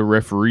think the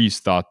referees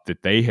thought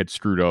that they had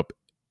screwed up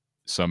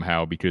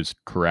somehow because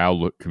Corral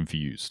looked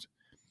confused.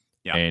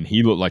 Yeah. And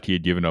he looked like he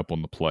had given up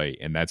on the play.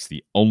 And that's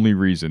the only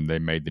reason they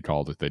made the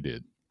call that they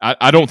did.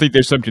 I don't think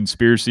there's some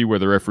conspiracy where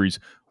the referees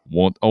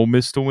want Ole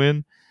Miss to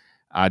win.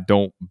 I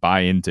don't buy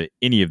into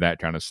any of that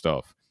kind of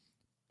stuff.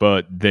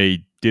 But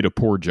they did a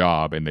poor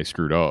job and they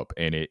screwed up,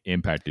 and it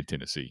impacted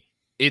Tennessee.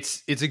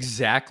 It's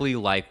exactly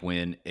like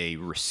when a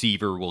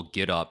receiver will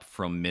get up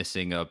from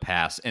missing a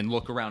pass and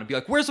look around and be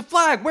like, "Where's the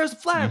flag? Where's the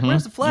flag? Mm-hmm.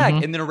 Where's the flag?"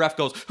 Mm-hmm. And then a ref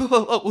goes,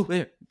 "Oh,"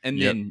 and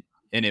then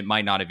it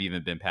might not have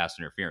even been pass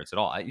interference at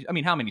all. I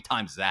mean, how many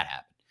times does that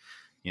happen?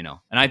 You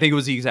know, and I think it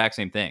was the exact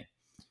same thing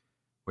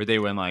where they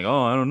went like,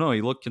 "Oh, I don't know,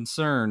 he looked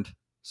concerned."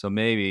 So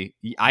maybe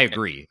I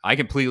agree. I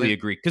completely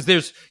agree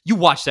because you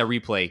watch that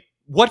replay.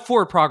 What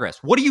forward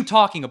progress? What are you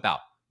talking about?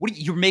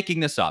 You're making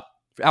this up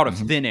out of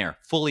thin air,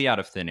 fully out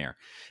of thin air.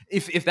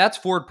 If that's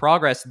forward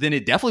progress, then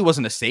it definitely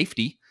wasn't a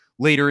safety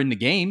later in the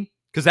game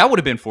because that would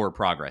have been forward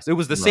progress. It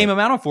was the same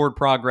amount of forward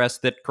progress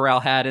that Corral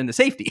had in the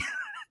safety.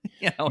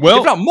 Well,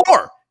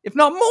 if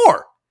not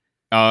more.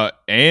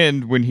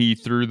 And when he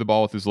threw the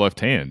ball with his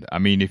left hand, I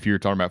mean, if you're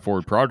talking about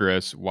forward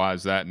progress, why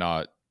is that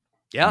not?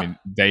 Yeah, I mean,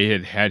 they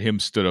had him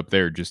stood up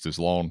there just as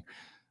long,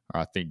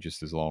 or I think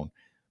just as long.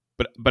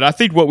 But I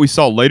think what we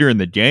saw later in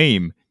the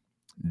game,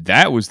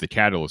 that was the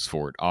catalyst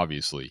for it,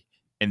 obviously.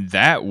 And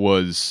that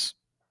was,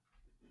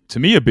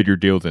 to me, a bigger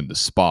deal than the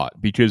spot.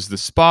 Because the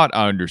spot,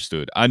 I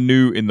understood. I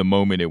knew in the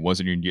moment it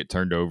wasn't going to get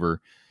turned over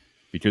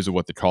because of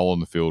what the call on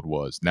the field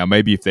was. Now,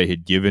 maybe if they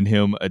had given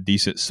him a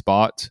decent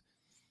spot,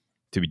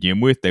 to begin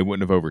with, they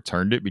wouldn't have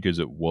overturned it because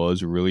it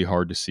was really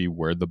hard to see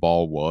where the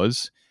ball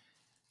was.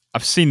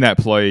 I've seen that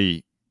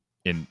play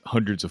in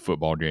hundreds of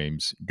football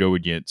games go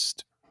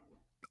against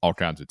all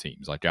kinds of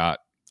teams. Like I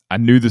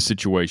knew the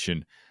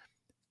situation,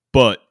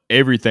 but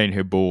everything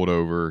had boiled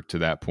over to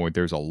that point.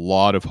 There's a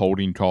lot of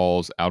holding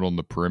calls out on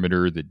the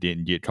perimeter that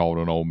didn't get called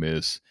on Ole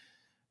Miss.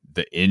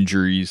 The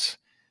injuries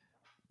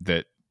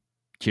that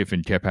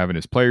Kiffin kept having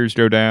his players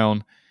go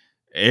down.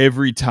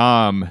 Every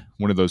time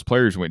one of those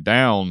players went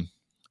down,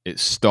 it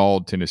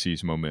stalled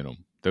Tennessee's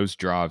momentum. Those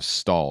drives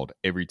stalled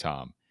every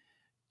time.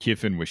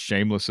 Kiffin was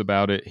shameless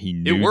about it. He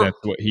knew that's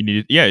what he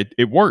needed. Yeah,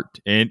 it worked,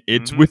 and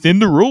it's within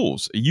the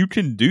rules. You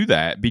can do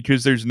that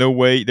because there's no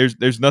way,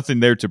 there's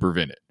nothing there to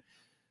prevent it.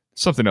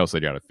 Something else they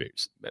got to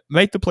fix.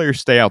 Make the players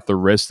stay out the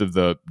rest of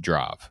the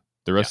drive,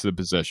 the rest of the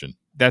possession.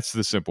 That's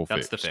the simple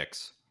fix. That's the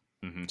fix.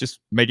 Mm-hmm. Just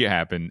make it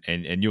happen,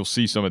 and you'll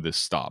see some of this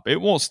stop. It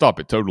won't stop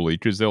it totally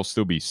because they'll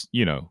still be,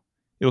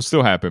 it'll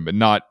still happen, but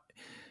not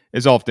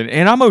as often.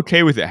 And I'm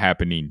okay with it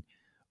happening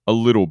a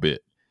little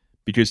bit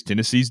because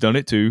Tennessee's done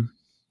it too.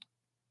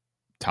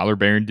 Tyler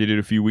Barron did it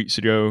a few weeks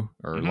ago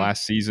or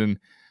last season.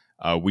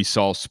 We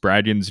saw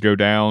Spraggins go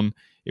down.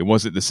 It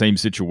wasn't the same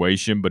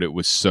situation, but it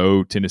was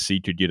so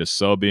Tennessee could get a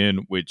sub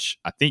in, which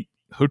I think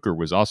Hooker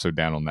was also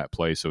down on that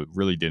play, so it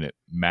really didn't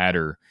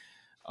matter.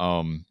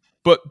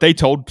 But they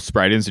told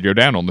Spraggins to go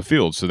down on the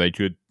field so they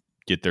could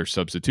get their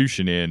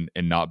substitution in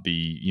and not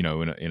be,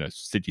 in a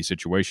sticky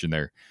situation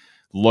there.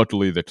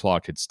 Luckily, the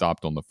clock had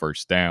stopped on the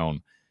first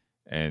down,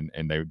 and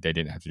they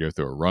didn't have to go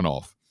through a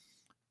runoff.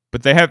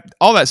 But they have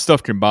all that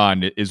stuff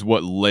combined is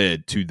what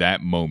led to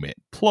that moment.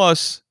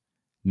 Plus,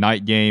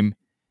 night game,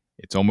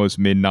 it's almost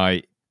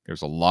midnight.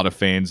 There's a lot of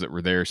fans that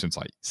were there since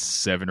like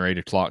 7 or 8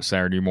 o'clock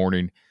Saturday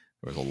morning.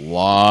 There was a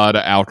lot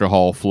of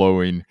alcohol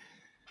flowing.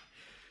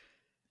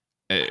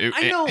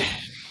 I know.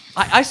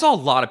 I saw a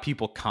lot of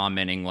people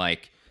commenting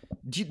like,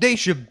 they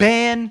should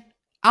ban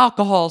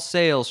alcohol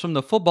sales from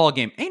the football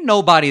game. Ain't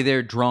nobody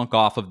there drunk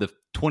off of the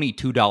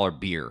 $22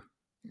 beer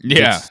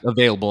that's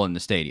available in the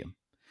stadium.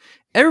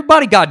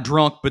 Everybody got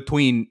drunk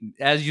between,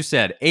 as you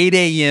said, 8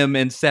 a.m.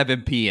 and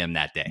 7 p.m.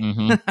 that day.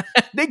 Mm-hmm.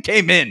 They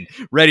came in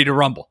ready to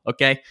rumble,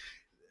 okay?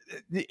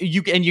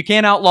 You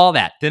can't outlaw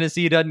that.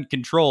 Tennessee doesn't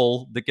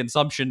control the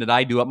consumption that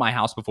I do at my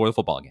house before the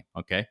football game,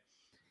 okay?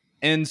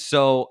 And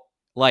so,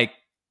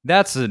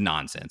 that's a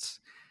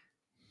nonsense.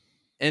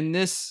 And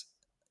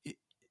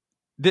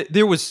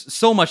there was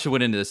so much that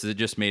went into this that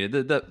just made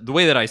it. The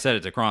way that I said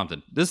it to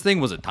Crompton, this thing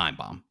was a time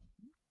bomb.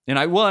 And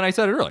I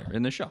said it earlier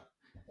in the show.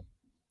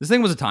 This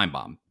thing was a time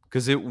bomb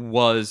because it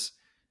was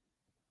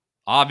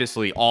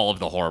obviously all of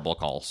the horrible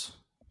calls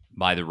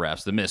by the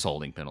refs, the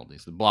misholding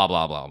penalties, the blah,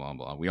 blah, blah, blah,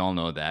 blah. We all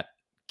know that.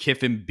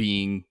 Kiffin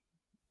being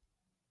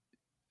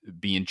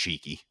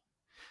cheeky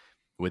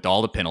with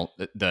all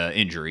the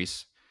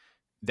injuries.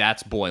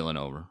 That's boiling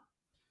over.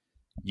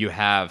 You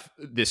have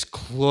this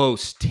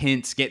close,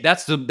 tense game.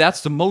 That's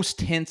the most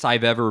tense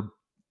I've ever,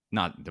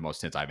 not the most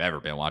tense I've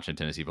ever been watching a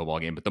Tennessee football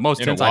game, but the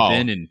most tense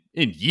I've been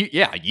in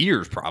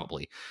years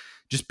probably.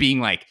 Just being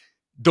like,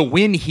 the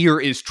win here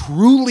is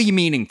truly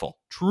meaningful.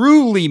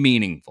 Truly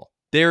meaningful.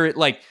 They're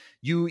like,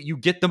 you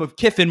get the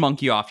Kiffin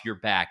monkey off your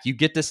back. You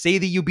get to say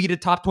that you beat a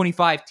top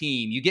 25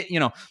 team. You get,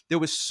 there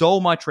was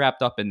so much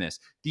wrapped up in this.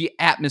 The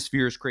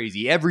atmosphere is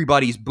crazy.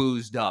 Everybody's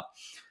boozed up.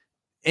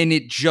 And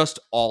it just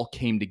all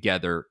came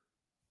together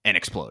and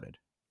exploded.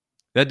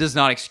 That does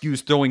not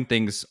excuse throwing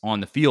things on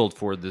the field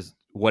for this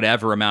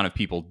whatever amount of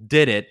people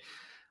did it.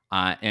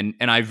 And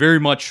I very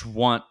much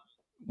want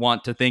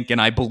to think,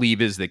 and I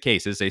believe is the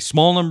case, is a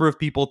small number of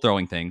people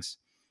throwing things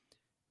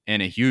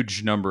and a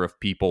huge number of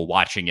people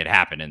watching it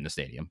happen in the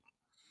stadium.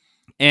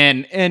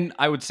 And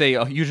I would say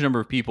a huge number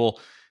of people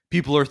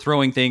are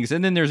throwing things,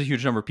 and then there's a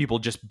huge number of people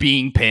just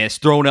being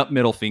pissed, throwing up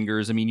middle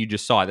fingers. I mean, you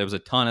just saw it. There was a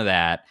ton of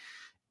that.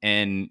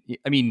 And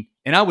I mean,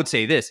 and I would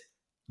say this,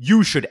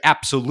 you should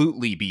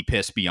absolutely be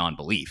pissed beyond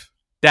belief.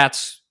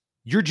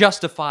 You're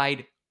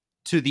justified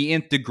to the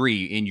nth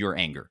degree in your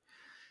anger.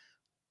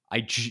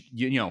 I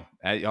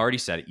already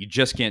said it. You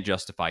just can't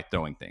justify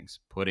throwing things,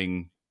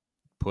 putting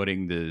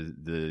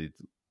the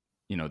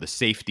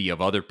safety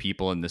of other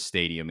people in the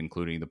stadium,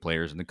 including the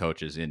players and the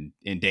coaches, in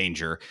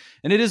danger.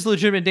 And it is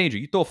legitimate danger.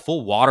 You throw a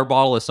full water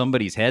bottle at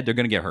somebody's head, they're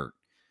going to get hurt.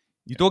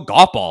 You throw a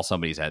golf ball at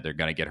somebody's head, they're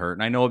going to get hurt.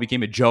 And I know it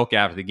became a joke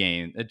after the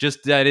game.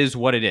 That is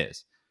what it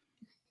is.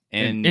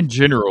 And in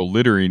general,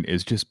 littering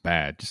is just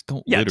bad. Just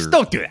don't litter. Just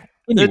don't do that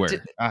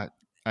anywhere. I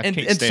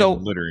can't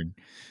stand littering.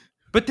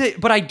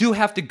 But I do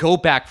have to go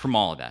back from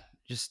all of that.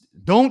 Just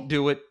don't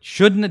do it.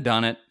 Shouldn't have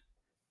done it.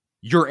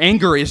 Your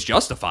anger is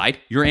justified.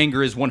 Your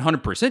anger is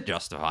 100%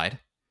 justified.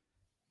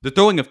 The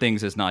throwing of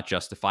things is not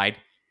justified.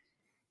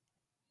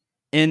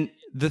 And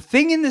the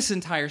thing in this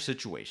entire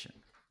situation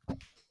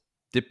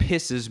that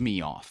pisses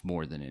me off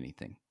more than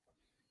anything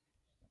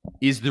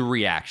is the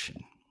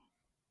reaction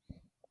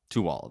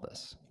to all of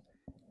this.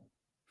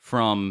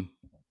 From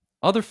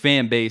other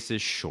fan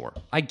bases, sure.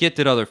 I get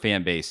that other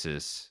fan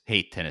bases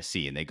hate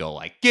Tennessee and they go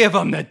like, give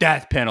them the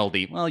death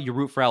penalty. Well, you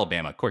root for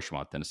Alabama. Of course you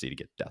want Tennessee to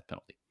get the death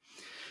penalty.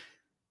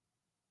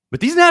 But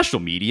these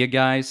national media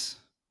guys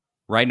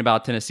writing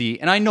about Tennessee,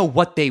 and I know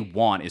what they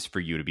want is for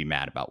you to be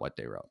mad about what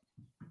they wrote.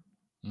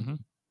 Mm-hmm.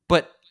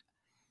 But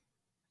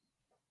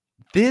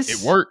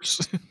this... It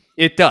works.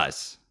 It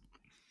does.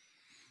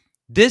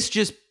 This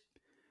just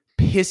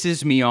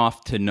pisses me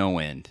off to no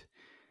end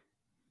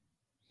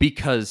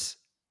because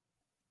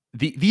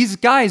these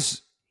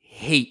guys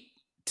hate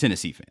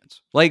Tennessee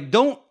fans. Like,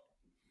 don't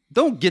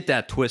get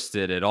that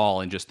twisted at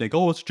all and just think,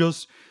 oh, it's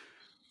just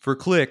for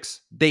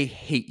clicks. They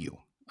hate you,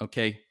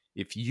 okay?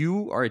 If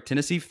you are a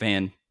Tennessee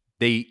fan,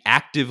 they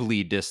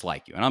actively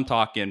dislike you. And I'm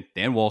talking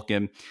Dan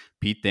Wolken,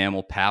 Pete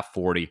Thamel, Pat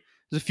Forty.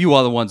 There's a few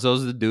other ones.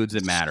 Those are the dudes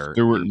that matter.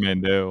 Stuart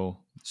Mandel.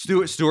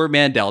 Stuart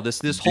Mandel. This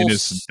Dennis whole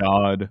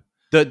Dodd.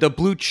 The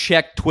blue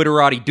check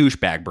Twitterati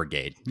douchebag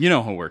brigade. You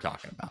know who we're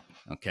talking about,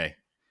 okay?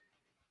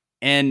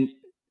 And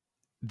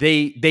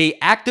they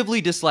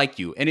actively dislike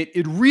you, and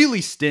it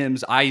really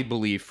stems, I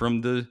believe, from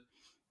the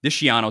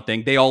Schiano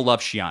thing. They all love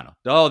Schiano.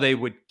 Oh, they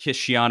would kiss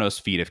Schiano's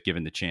feet if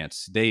given the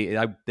chance. They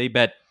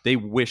bet they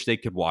wish they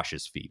could wash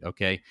his feet,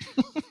 okay?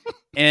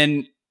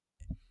 and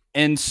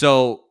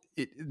so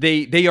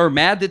they are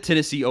mad that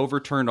Tennessee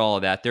overturned all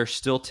of that. They're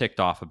still ticked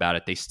off about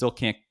it. They still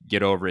can't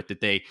get over it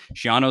that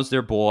Schiano's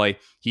their boy.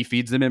 He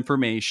feeds them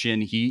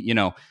information.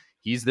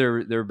 He's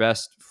their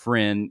best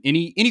friend.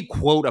 Any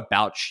quote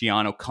about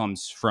Schiano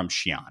comes from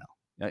Schiano.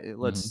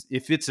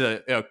 If it's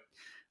a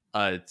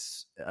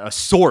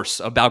source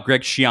about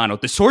Greg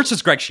Schiano, the source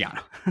is Greg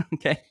Schiano.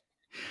 Okay.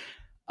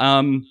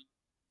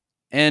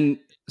 And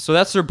so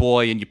that's their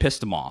boy, and you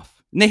pissed them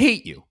off, and they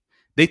hate you.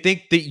 They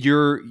think that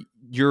you're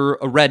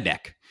a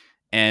redneck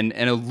and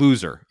a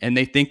loser, and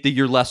they think that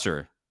you're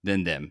lesser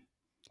than them.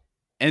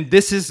 And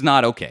this is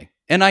not okay.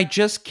 And I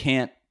just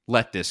can't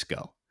let this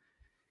go.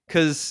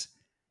 Because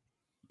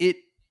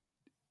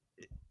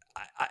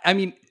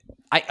I'm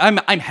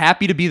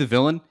happy to be the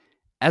villain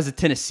as a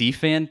Tennessee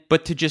fan,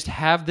 but to just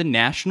have the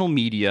national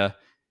media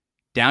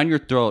down your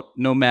throat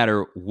no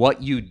matter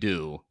what you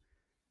do,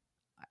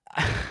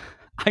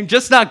 I'm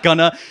just not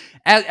gonna,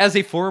 as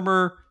a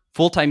former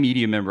full-time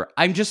media member,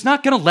 I'm just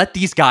not gonna let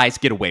these guys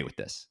get away with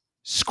this.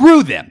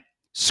 Screw them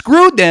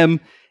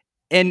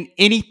and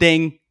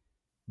anything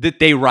that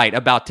they write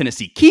about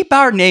Tennessee. Keep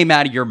our name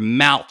out of your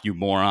mouth, you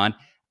moron.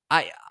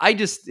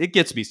 It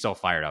gets me so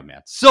fired up,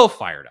 man. So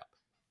fired up.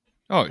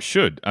 Oh, it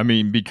should. I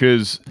mean,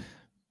 because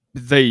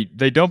they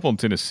dump on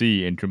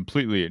Tennessee and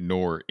completely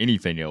ignore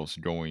anything else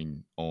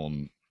going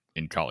on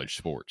in college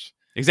sports.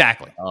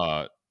 Exactly.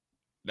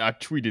 I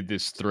tweeted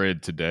this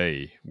thread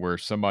today where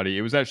somebody,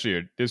 it was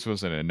actually, this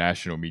wasn't a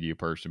national media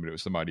person, but it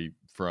was somebody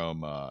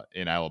from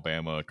in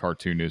Alabama, a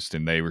cartoonist,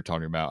 and they were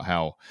talking about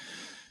how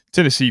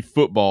Tennessee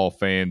football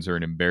fans are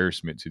an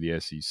embarrassment to the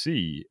SEC.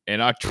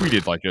 And I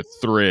tweeted like a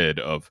thread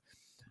of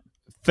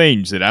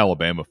things that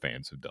Alabama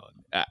fans have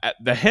done.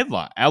 The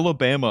headline,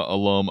 Alabama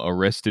alum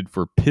arrested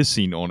for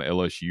pissing on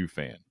LSU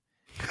fan.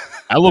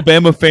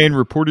 Alabama fan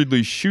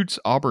reportedly shoots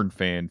Auburn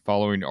fan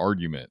following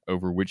argument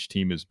over which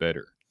team is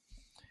better.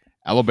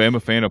 Alabama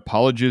fan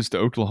apologizes to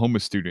Oklahoma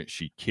student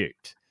she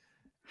kicked.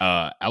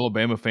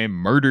 Alabama fan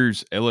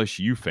murders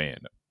LSU fan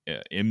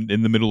in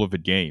the middle of a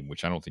game,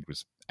 which I don't think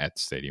was at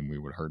the stadium. We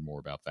would have heard more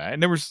about that.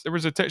 And there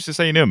was a Texas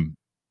A&M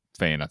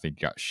fan I think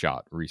got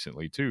shot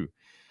recently too.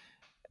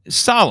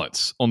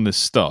 Silence on this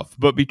stuff,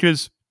 but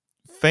because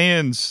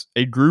fans,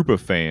 a group of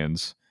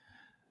fans,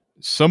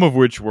 some of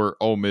which were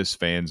Ole Miss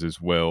fans as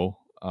well,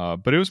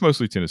 but it was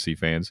mostly Tennessee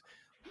fans,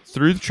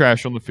 threw the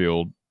trash on the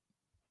field.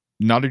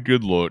 Not a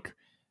good look.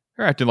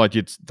 They're acting like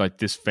it's like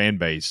this fan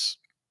base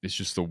is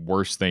just the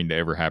worst thing to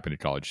ever happen to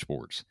college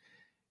sports.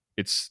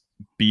 It's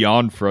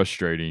beyond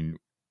frustrating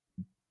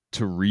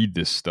to read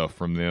this stuff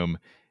from them,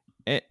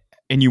 and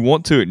you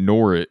want to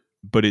ignore it,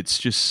 but it's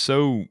just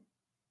so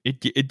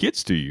it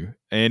gets to you,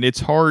 and it's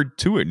hard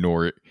to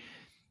ignore it,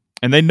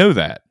 and they know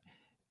that.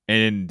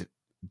 And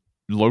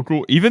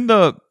local, even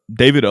the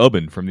David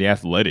Ubben from The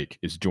Athletic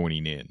is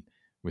joining in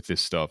with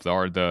this stuff.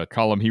 The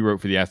column he wrote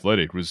for The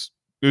Athletic was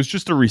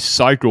just a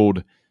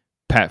recycled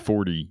Pat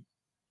Forty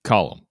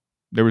column.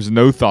 There was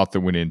no thought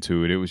that went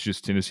into it. It was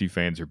just Tennessee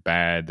fans are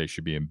bad. They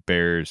should be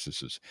embarrassed.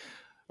 This is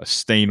a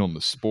stain on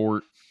the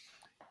sport.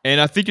 And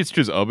I think it's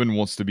because Ubben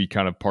wants to be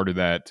kind of part of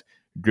that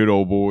good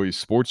old boys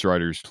sports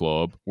writers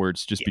club where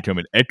it's just become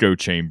an echo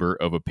chamber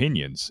of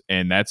opinions.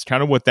 And that's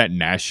kind of what that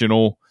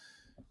national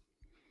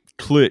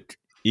clique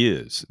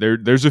is.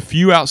 There's a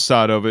few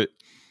outside of it.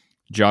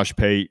 Josh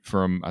Pate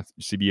from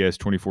CBS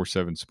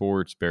 24/7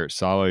 Sports, Barrett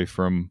Saleh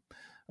from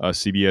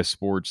CBS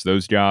Sports.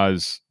 Those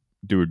guys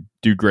do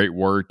great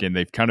work, and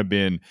they've kind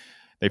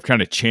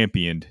of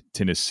championed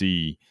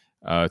Tennessee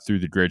through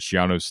the Greg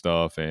Schiano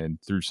stuff and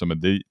through some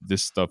of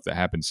this stuff that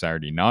happened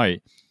Saturday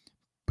night.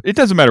 It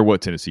doesn't matter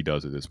what Tennessee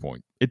does at this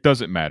point. It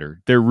doesn't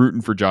matter. They're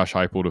rooting for Josh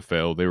Heupel to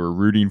fail. They were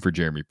rooting for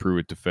Jeremy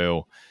Pruitt to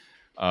fail.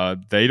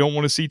 They don't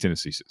want to see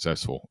Tennessee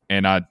successful,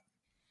 and I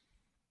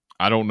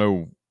don't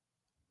know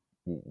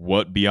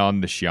what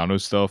beyond the Schiano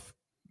stuff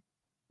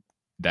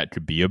that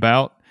could be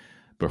about.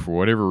 But for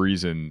whatever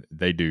reason,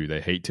 they do. They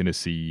hate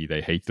Tennessee.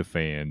 They hate the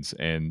fans,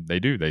 and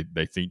they do.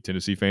 They think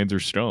Tennessee fans are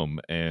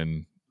scum,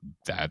 and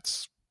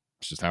that's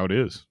just how it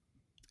is.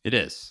 It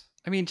is.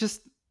 I mean,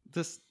 just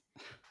this.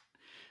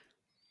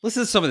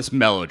 Listen to some of this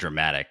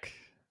melodramatic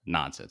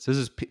nonsense. This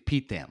is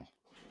Pete Thamel.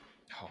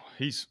 Oh,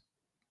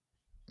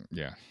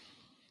 yeah.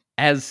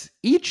 As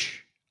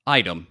each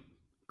item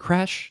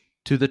crashed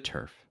to the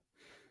turf,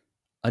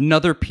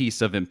 another piece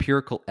of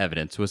empirical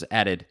evidence was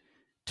added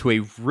to a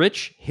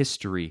rich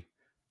history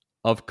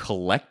of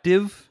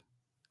collective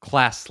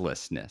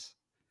classlessness.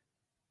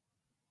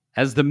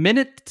 As the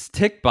minutes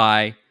ticked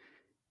by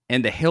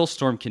and the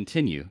hailstorm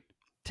continued,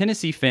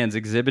 Tennessee fans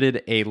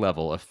exhibited a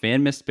level of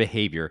fan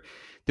misbehavior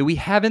that we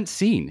haven't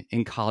seen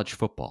in college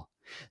football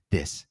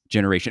this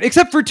generation,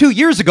 except for 2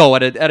 years ago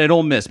at an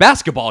Ole Miss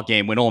basketball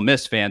game when Ole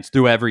Miss fans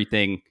threw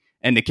everything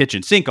in the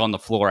kitchen sink on the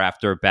floor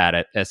after a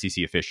bad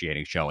SEC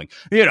officiating showing.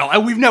 And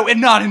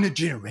not in a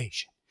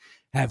generation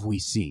have we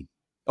seen.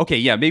 Okay,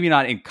 yeah, maybe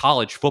not in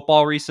college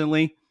football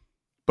recently,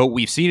 but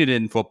we've seen it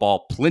in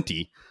football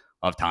plenty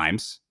of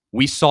times.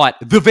 We saw it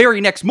the very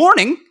next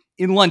morning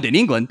in London,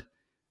 England.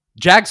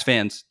 Jags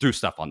fans threw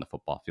stuff on the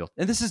football field.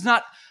 And this is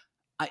not,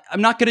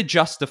 I'm not going to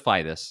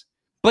justify this,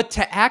 but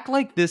to act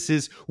like this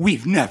is,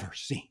 we've never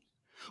seen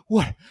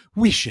what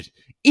we should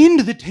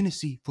end the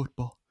Tennessee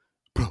football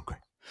program.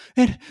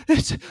 And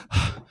it's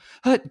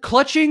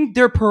clutching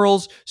their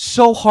pearls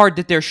so hard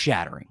that they're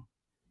shattering.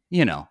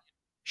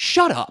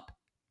 Shut up.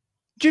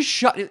 Just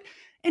shut it.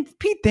 And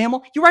Pete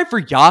Thamel, you write for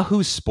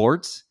Yahoo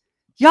Sports?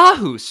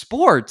 Yahoo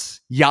Sports?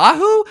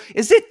 Yahoo?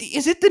 Is it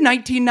the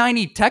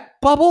 1990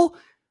 tech bubble?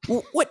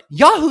 What?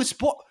 Yahoo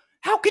Sports?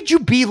 How could you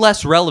be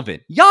less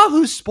relevant?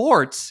 Yahoo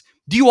Sports?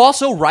 Do you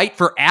also write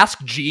for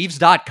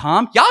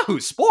AskJeeves.com? Yahoo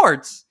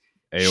Sports?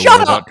 AOL.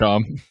 Shut up.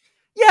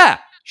 Yeah,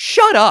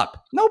 shut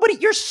up. Nobody,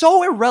 you're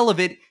so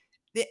irrelevant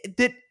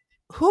that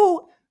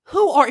who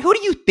do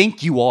you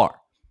think you are?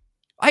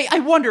 I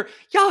wonder,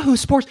 Yahoo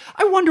Sports,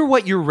 I wonder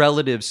what your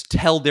relatives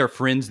tell their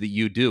friends that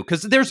you do,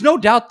 because there's no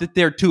doubt that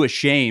they're too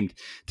ashamed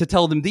to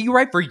tell them that you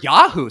write for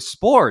Yahoo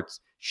Sports.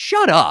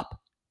 Shut up.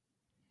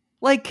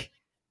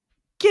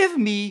 Give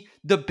me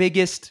the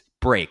biggest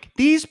break.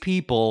 These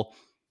people,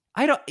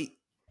 I know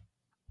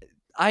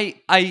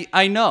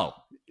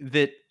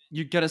that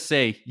you're going to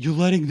say, you're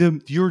letting them,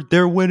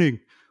 they're winning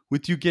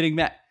with you getting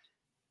mad.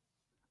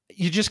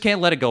 You just can't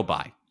let it go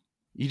by.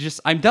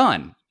 I'm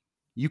done.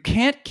 You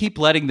can't keep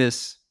letting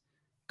this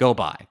go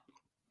by.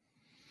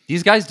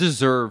 These guys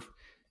deserve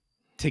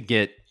to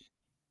get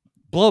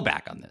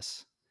blowback on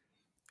this.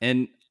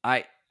 And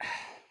I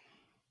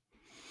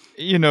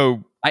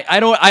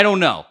don't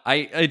know.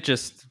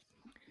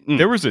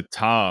 There was a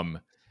time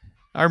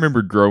I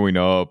remember growing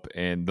up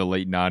in the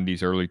late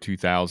 90s, early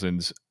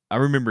 2000s. I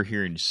remember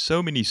hearing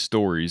so many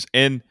stories,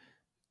 and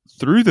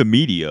through the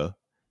media,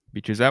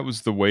 because that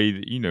was the way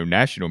that,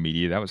 national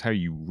media, that was how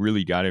you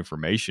really got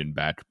information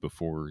back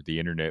before the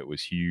internet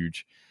was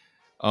huge.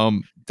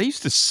 They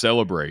used to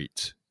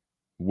celebrate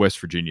West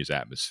Virginia's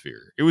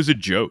atmosphere. It was a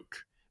joke.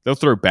 They'll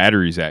throw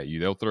batteries at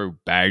you. They'll throw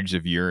bags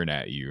of urine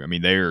at you. I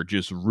mean, they are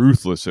just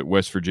ruthless at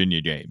West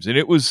Virginia games. And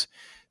it was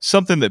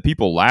something that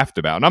people laughed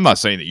about. And I'm not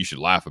saying that you should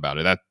laugh about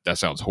it. That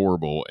sounds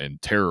horrible and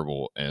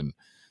terrible, and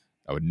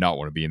I would not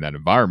want to be in that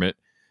environment.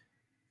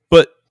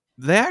 But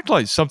they act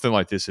like something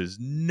like this has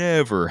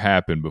never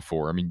happened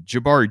before. I mean,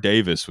 Jabari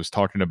Davis was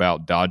talking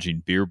about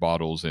dodging beer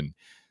bottles and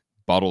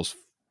bottles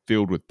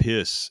filled with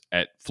piss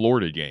at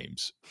Florida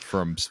games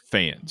from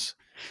fans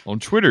on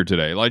Twitter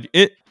today.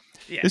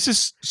 This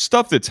is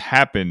stuff that's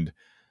happened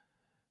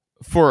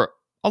for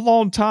a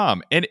long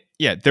time. And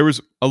there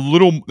was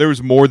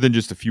more than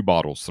just a few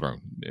bottles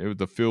thrown.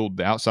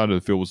 The outside of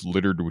the field was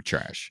littered with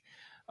trash.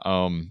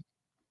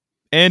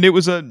 And it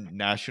was a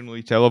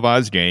nationally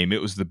televised game.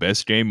 It was the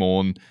best game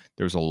on.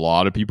 There was a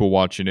lot of people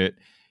watching it.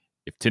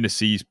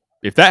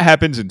 If that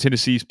happens and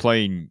Tennessee's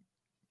playing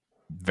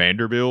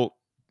Vanderbilt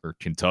or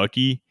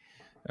Kentucky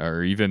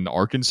or even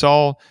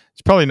Arkansas,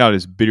 it's probably not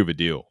as big of a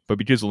deal. But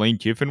because Lane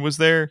Kiffin was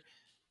there,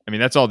 I mean,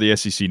 that's all the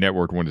SEC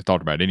network wanted to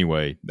talk about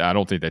anyway. I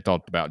don't think they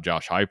talked about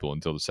Josh Heupel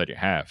until the second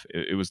half.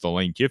 It was the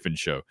Lane Kiffin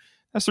show.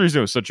 That's the reason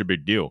it was such a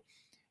big deal.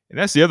 And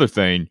that's the other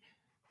thing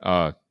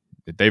that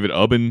David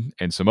Ubben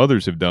and some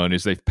others have done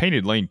is they've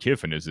painted Lane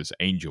Kiffin as this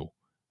angel.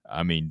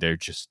 I mean,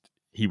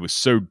 he was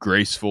so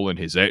graceful in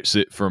his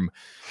exit from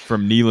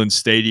Neyland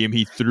Stadium.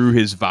 He threw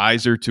his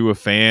visor to a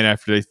fan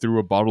after they threw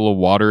a bottle of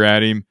water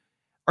at him.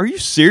 Are you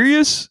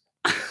serious?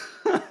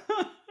 I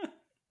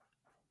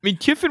mean,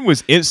 Kiffin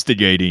was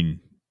instigating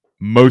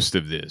most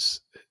of this.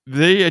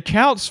 The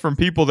accounts from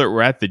people that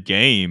were at the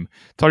game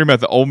talking about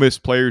the Ole Miss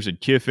players and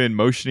Kiffin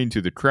motioning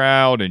to the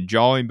crowd and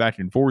jawing back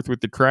and forth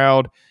with the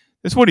crowd.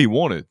 That's what he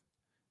wanted.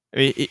 I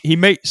mean, he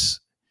makes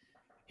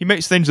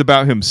things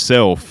about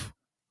himself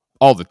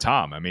all the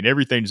time. I mean,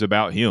 everything's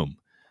about him.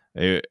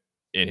 In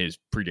his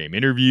pregame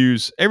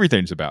interviews,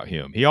 everything's about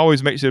him. He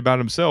always makes it about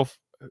himself.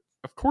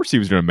 Of course he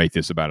was going to make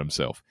this about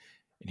himself.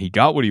 And he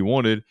got what he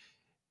wanted,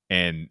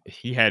 and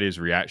he had his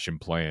reaction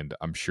planned,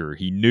 I'm sure.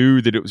 He knew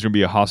that it was going to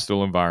be a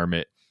hostile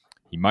environment.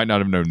 He might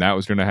not have known that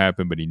was going to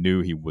happen, but he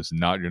knew he was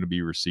not going to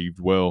be received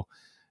well.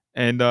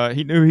 And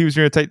he knew he was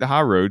going to take the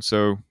high road,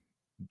 so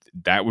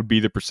that would be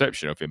the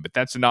perception of him. But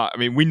that's not – I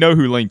mean, we know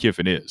who Lane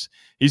Kiffin is.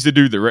 He's the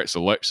dude that wrecks a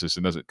Lexus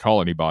and doesn't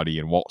call anybody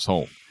and walks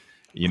home.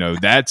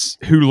 That's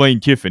who Lane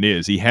Kiffin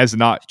is. He has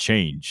not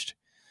changed,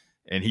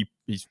 and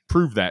he's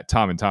proved that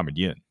time and time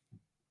again.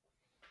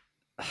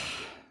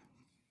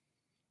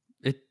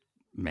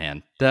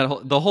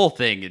 The whole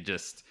thing,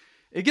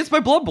 it gets my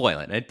blood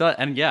boiling.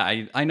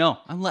 I know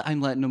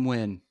I'm letting them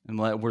win.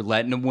 We're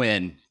letting them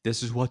win.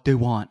 This is what they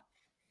want.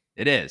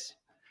 It is,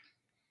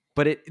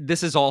 but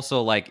this is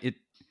also like it.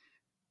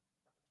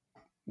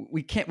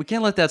 We can't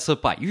let that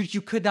slip by.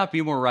 You could not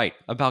be more right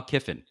about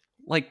Kiffin.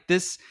 Like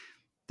this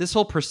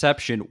whole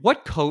perception.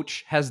 What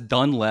coach has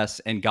done less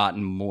and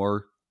gotten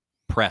more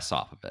press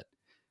off of it?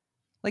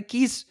 Like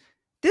this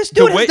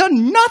dude has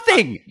done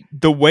nothing.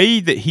 The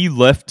way that he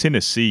left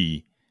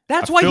Tennessee,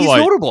 that's why he's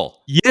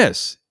notable.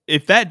 Yes,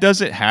 if that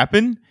doesn't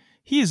happen,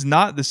 he is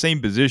not the same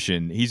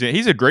position. He's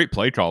a great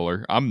play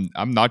caller. I'm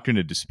not going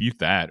to dispute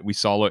that. We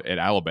saw it at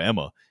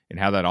Alabama and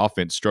how that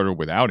offense struggled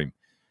without him.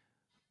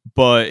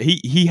 But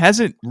he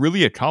hasn't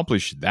really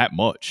accomplished that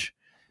much.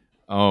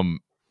 I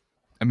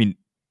mean,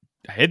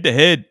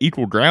 head-to-head,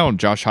 equal ground,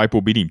 Josh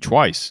Heupel beat him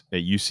twice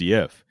at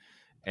UCF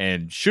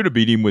and should have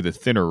beat him with a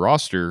thinner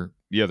roster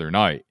the other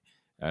night.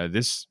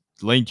 This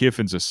Lane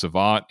Kiffin's a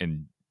savant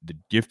and the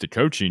gift of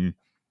coaching.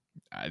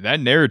 That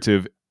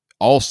narrative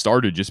all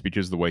started just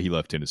because of the way he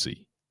left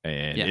Tennessee.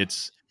 And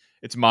it's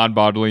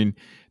mind-boggling.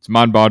 It's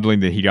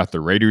mind-boggling that he got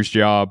the Raiders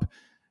job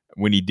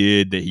when he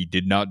did, that he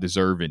did not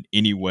deserve in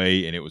any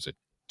way, and it was a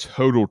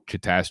total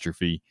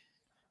catastrophe.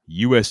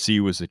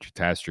 USC was a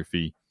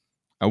catastrophe.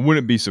 I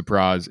wouldn't be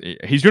surprised.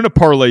 He's going to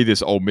parlay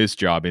this Ole Miss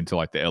job into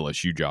like the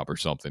LSU job or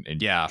something. And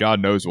God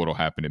knows what will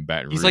happen in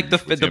Baton Rouge. He's like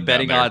the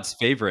betting odds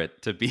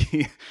favorite to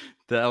be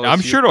the LSU.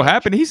 I'm sure it'll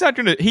happen. He's not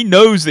going to. He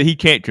knows that he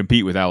can't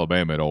compete with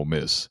Alabama at Ole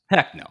Miss.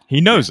 Heck no.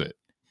 He knows it.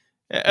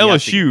 At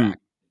LSU,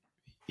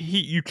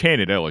 you can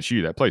at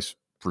LSU. That place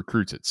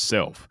recruits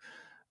itself.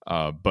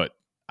 But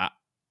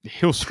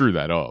he'll screw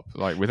that up.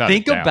 Like without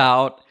think a doubt.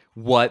 About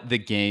what the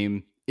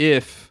game,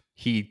 if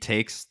he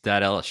takes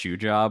that LSU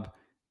job.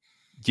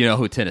 Do you know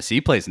who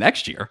Tennessee plays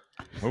next year?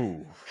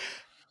 Oh,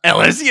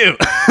 LSU.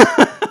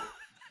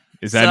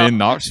 Is that in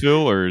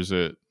Knoxville or is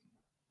it?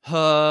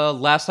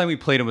 Last time we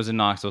played him was in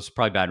Knoxville. It's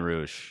probably Baton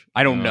Rouge.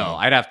 I don't know.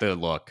 I'd have to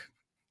look.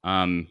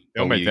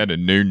 They'll make that a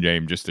noon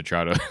game just to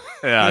try to.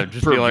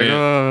 Just be like,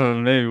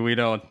 maybe we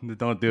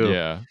don't do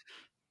it.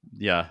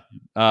 Yeah.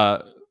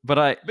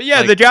 But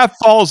the guy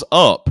falls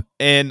up,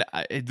 and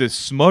the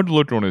smug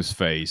look on his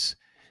face.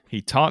 He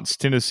taunts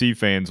Tennessee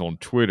fans on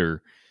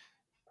Twitter,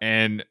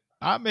 and.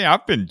 I mean,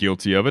 I've been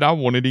guilty of it. I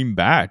wanted him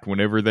back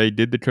whenever they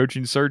did the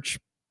coaching search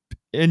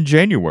in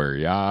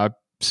January. I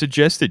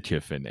suggested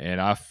Kiffin,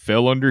 and I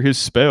fell under his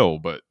spell.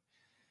 But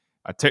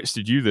I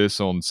texted you this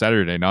on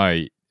Saturday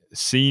night.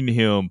 Seeing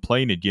him,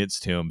 playing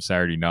against him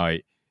Saturday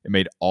night, it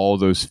made all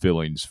those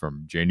feelings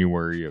from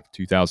January of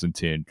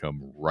 2010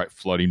 come right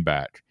flooding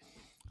back.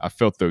 I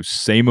felt those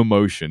same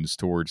emotions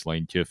towards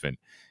Lane Kiffin,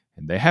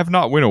 and they have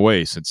not went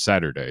away since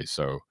Saturday.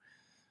 So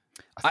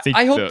I think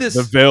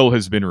the veil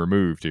has been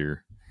removed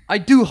here. I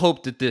do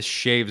hope that this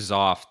shaves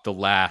off the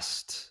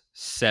last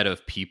set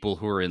of people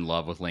who are in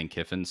love with Lane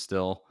Kiffin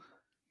still,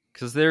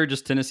 because they're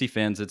just Tennessee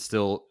fans that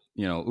still,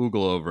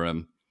 oogle over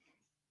him.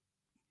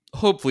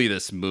 Hopefully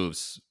this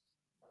moves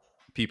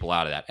people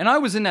out of that. And I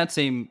was in that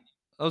same,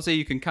 I would say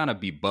you can kind of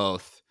be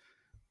both,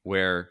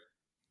 where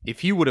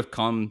if he would have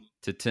come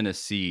to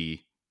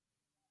Tennessee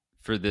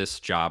for this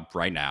job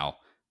right now,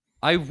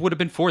 I would have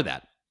been for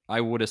that.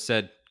 I would have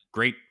said,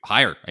 great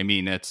hire. I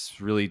mean,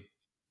 it's really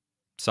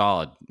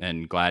solid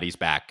and glad he's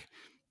back.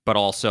 But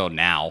also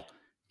now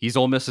he's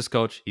Ole Miss's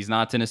coach. He's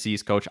not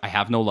Tennessee's coach. I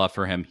have no love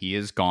for him. He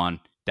is gone.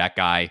 That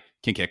guy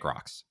can kick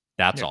rocks.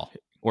 That's all.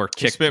 Or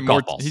kick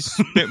golf balls. He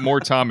spent more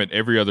time at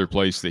every other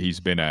place that he's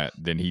been at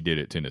than he did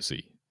at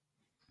Tennessee.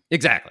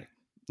 Exactly.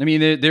 I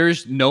mean,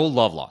 there's no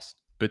love lost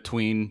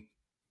between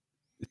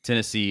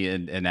Tennessee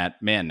and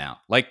that man now.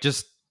 Like,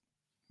 just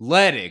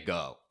let it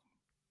go.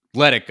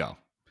 Let it go.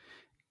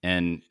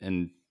 And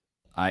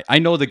I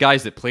know the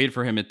guys that played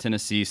for him at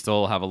Tennessee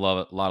still have a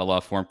lot of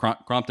love for him,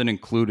 Crompton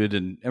included,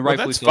 and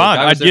rightfully that's so. Fine.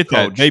 I get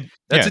that.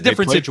 That's a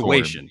different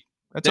situation.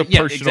 That's a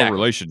personal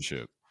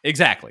relationship.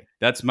 Exactly.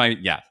 That's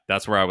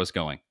where I was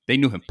going. They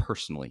knew him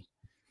personally.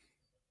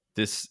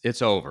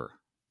 It's over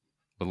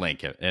with Lane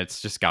Kiffin.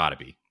 It's just got to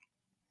be.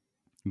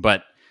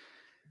 But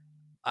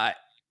I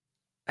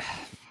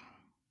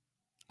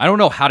don't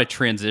know how to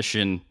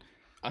transition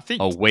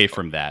away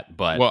from that.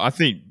 But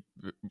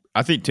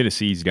I think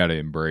Tennessee's got to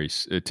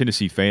embrace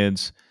Tennessee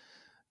fans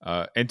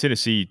and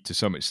Tennessee to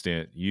some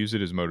extent use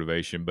it as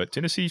motivation. But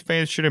Tennessee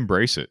fans should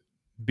embrace it.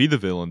 Be the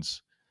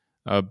villains.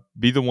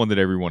 Be the one that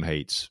everyone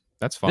hates.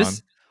 That's fine.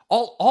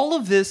 All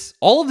of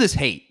this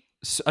hate,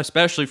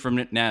 especially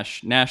from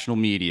national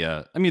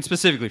media. I mean,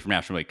 specifically from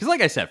national media, because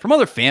like I said, from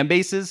other fan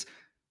bases,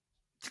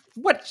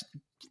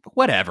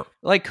 whatever.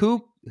 Like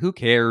who who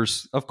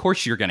cares? Of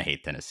course you're going to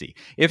hate Tennessee.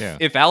 If Yeah.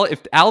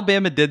 if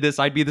Alabama did this,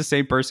 I'd be the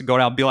same person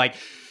going out and be like,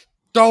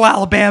 throw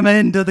Alabama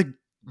into the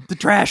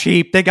trash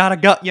heap. They got to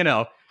go.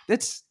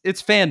 It's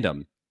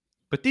fandom.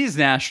 But these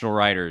national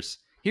writers,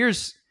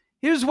 here's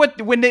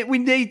what when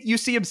you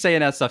see them saying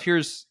that stuff.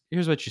 Here's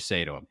what you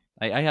say to them.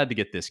 I had to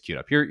get this queued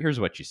up. Here's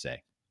what you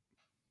say.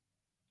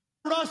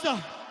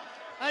 Rasta,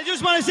 I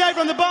just want to say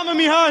from the bottom of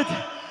my heart,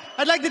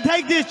 I'd like to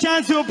take this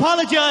chance to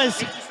apologize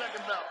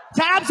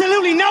to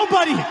absolutely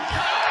nobody.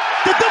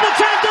 The double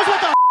champ does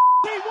what the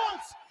he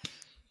wants.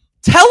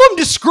 Tell him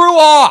to screw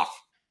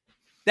off.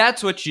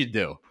 That's what you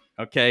do,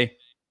 okay?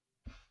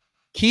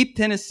 Keep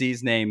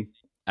Tennessee's name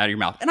out of your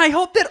mouth. And I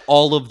hope that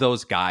all of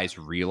those guys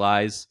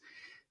realize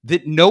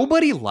that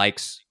nobody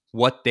likes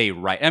what they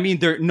write. I mean,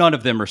 none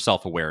of them are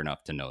self-aware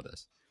enough to know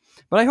this.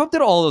 But I hope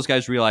that all those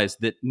guys realize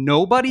that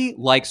nobody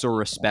likes or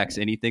respects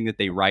anything that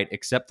they write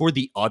except for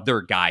the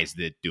other guys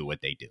that do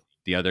what they do.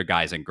 The other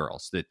guys and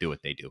girls that do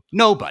what they do.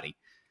 Nobody.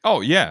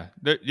 Oh, yeah.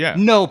 Yeah.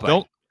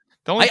 Nobody.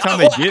 The only time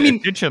they get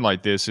attention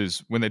like this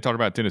is when they talk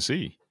about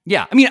Tennessee.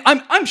 Yeah. I mean,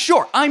 I'm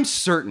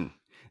certain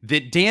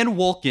that Dan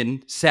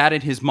Wolken sat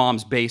in his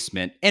mom's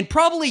basement and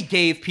probably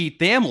gave Pete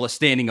Thamel a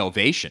standing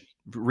ovation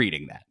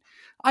reading that.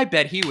 I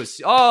bet he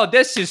was,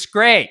 this is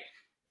great.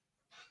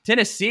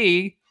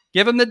 Tennessee,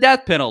 give him the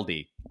death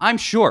penalty. I'm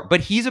sure,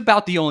 but he's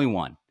about the only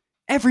one.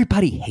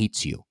 Everybody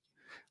hates you.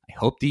 I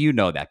hope that you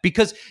know that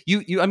because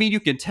you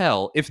can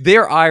tell if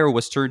their ire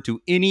was turned to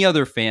any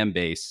other fan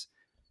base,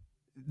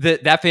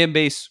 that fan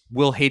base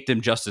will hate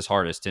them just as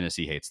hard as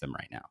Tennessee hates them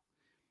right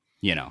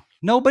now.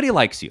 Nobody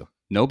likes you.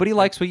 Nobody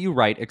likes what you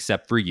write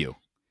except for you.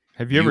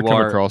 Have you ever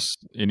come across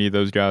any of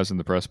those guys in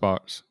the press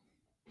box?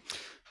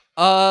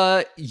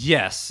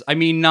 Yes. I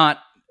mean,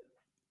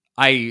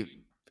 I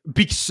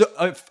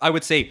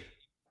would say,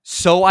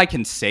 so I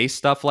can say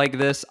stuff like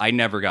this. I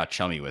never got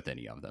chummy with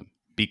any of them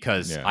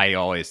because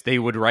they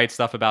would write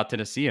stuff about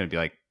Tennessee and be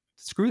like,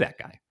 screw that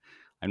guy.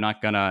 I'm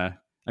not gonna.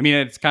 I mean,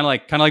 it's kind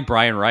of like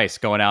Brian Rice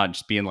going out and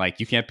just being like,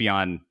 you can't be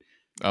on.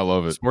 I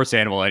love it. Sports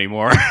Animal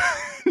anymore.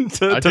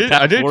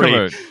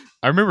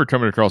 I remember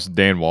coming across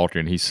Dan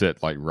Walton. He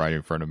sat like right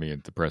in front of me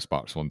at the press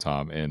box one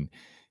time, and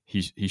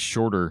he's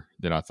shorter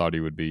than I thought he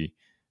would be,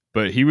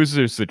 but he was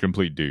just a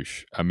complete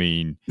douche. I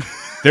mean,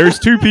 there's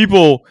two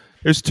people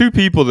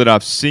that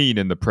I've seen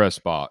in the press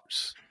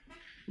box.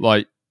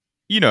 Like,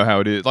 you know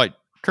how it is. Like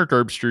Kirk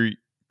Herbstreit,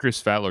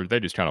 Chris Fowler, they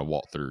just kind of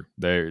walk through.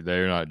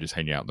 They're not just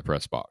hanging out in the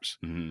press box.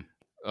 Mm-hmm.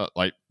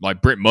 Like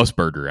Brent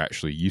Musburger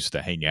actually used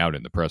to hang out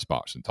in the press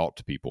box and talk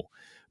to people.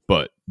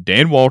 But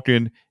Dan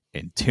Walton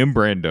and Tim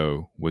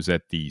Brando was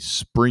at the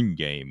spring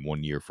game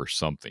one year for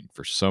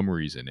some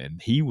reason,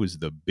 and he was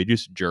the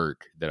biggest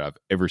jerk that I've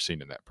ever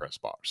seen in that press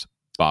box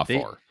by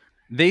far.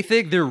 They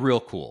think they're real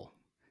cool.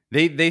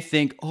 They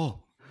think,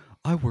 oh,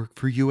 I work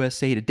for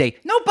USA Today.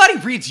 Nobody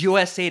reads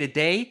USA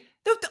Today.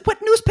 What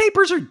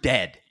newspapers are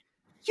dead?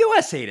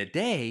 USA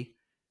Today?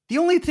 The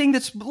only thing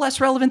that's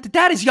less relevant to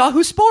that is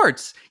Yahoo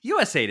Sports.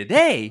 USA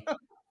Today?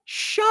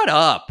 Shut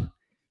up.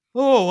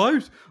 Oh,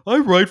 I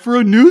write for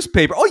a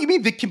newspaper. Oh, you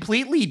mean the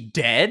completely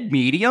dead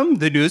medium,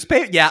 the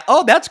newspaper? Yeah.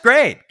 Oh, that's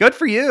great. Good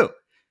for you.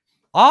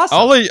 Awesome.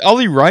 All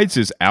he writes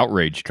is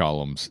outrage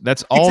columns.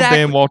 That's all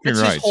Dan Walton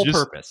writes. That's his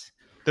whole purpose.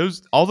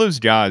 All those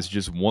guys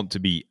just want to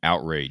be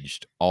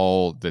outraged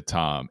all the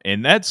time.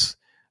 And that's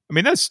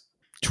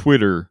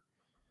Twitter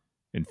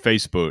and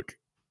Facebook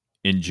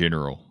in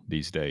general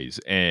these days.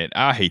 And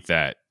I hate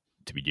that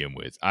to begin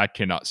with. I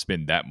cannot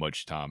spend that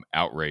much time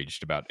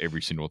outraged about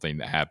every single thing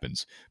that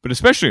happens, but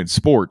especially in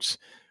sports,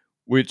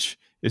 which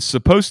is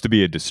supposed to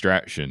be a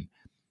distraction.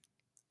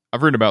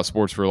 I've written about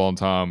sports for a long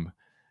time.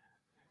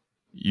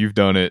 You've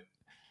done it.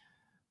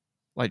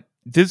 Like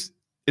this,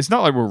 it's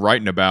not like we're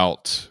writing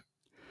about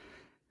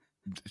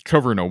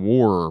covering a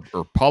war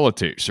or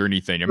politics or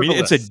anything. I mean,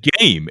 it's a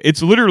game.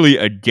 It's literally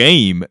a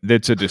game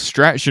that's a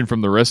distraction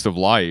from the rest of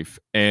life.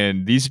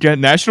 And these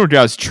national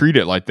guys treat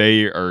it like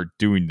they are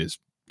doing this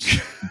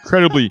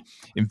incredibly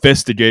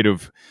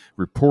investigative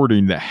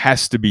reporting that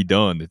has to be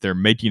done, that they're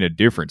making a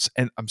difference.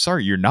 And I'm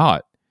sorry, you're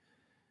not.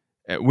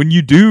 When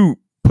you do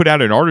put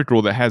out an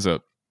article that has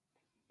a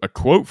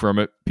quote from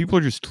it, people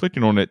are just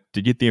clicking on it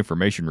to get the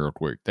information real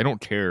quick. They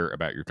don't care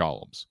about your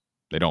columns.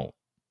 They don't.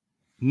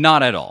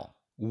 Not at all.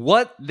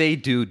 What they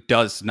do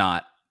does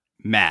not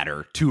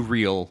matter to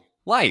real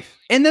life.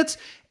 And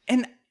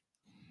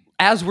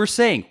as we're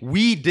saying,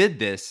 we did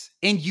this,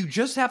 and you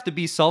just have to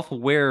be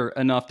self-aware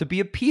enough to be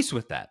at peace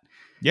with that.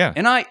 Yeah.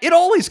 And it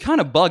always kind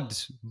of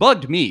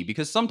bugged me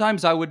because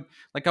sometimes I would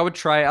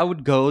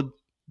go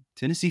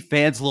Tennessee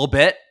fans a little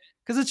bit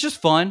because it's just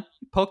fun,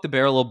 poke the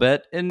bear a little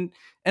bit. And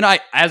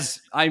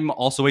I'm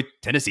also a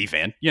Tennessee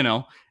fan,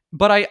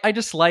 but I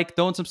just like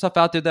throwing some stuff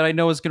out there that I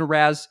know is going to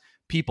razz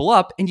people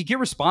up, and you get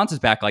responses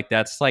back like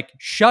that. It's like,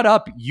 shut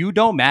up, you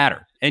don't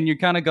matter. And you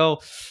kind of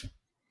go,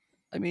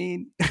 I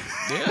mean,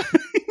 yeah.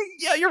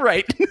 Yeah, you're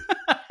right.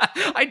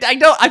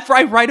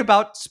 I write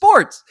about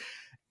sports,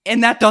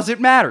 and that doesn't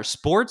matter.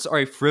 Sports are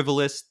a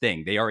frivolous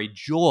thing. They are a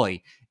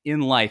joy in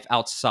life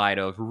outside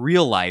of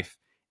real life.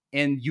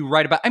 and you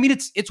write about, I mean,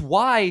 it's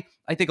why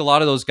I think a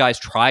lot of those guys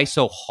try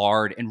so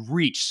hard and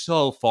reach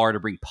so far to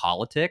bring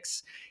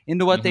politics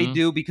into what they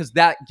do, because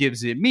that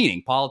gives it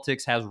meaning.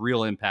 Politics has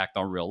real impact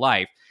on real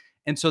life.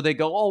 And so they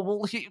go,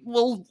 oh,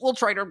 we'll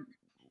try to,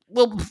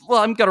 well,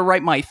 I'm going to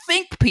write my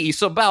think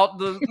piece about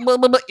the, blah,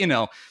 blah, blah, you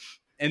know,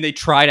 and they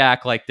try to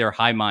act like they're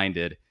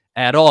high-minded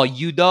at all.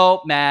 You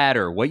don't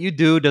matter. What you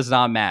do does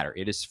not matter.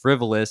 It is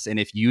frivolous. And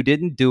if you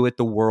didn't do it,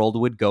 the world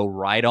would go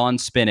right on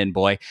spinning,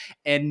 boy.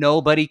 And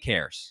nobody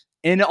cares.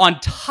 And on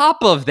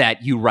top of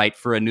that, you write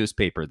for a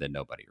newspaper that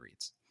nobody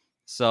reads.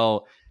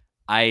 So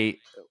I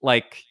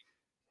like,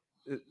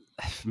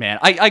 man,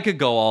 I could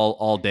go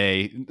all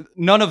day.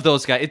 None of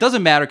those guys, it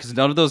doesn't matter, because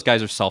none of those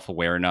guys are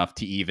self-aware enough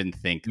to even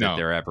think that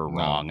they're ever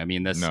wrong. I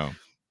mean,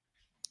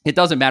 it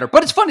doesn't matter,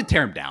 but it's fun to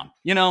tear them down.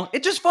 You know,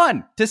 it's just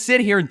fun to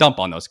sit here and dump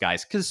on those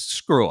guys, because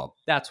screw them.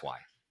 That's why.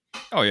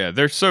 Oh yeah,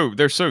 they're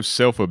so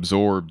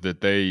self-absorbed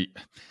that the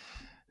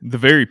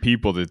very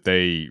people that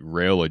they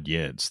rail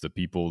against, the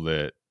people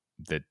that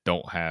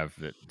don't have,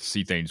 that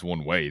see things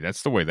one way,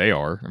 that's the way they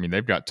are. I mean,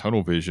 they've got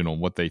tunnel vision on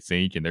what they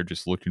think, and they're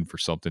just looking for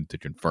something to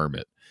confirm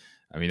it.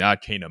 I mean, I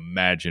can't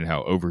imagine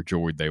how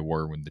overjoyed they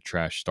were when the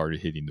trash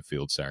started hitting the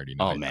field Saturday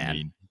night. Oh man. I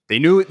mean, they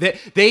knew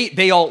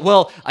they all,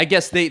 well, I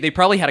guess they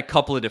probably had a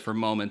couple of different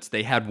moments.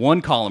 They had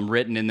one column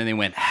written, and then they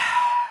went,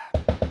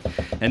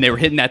 and they were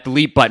hitting that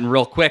delete button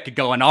real quick and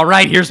going, all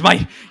right, here's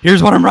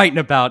what I'm writing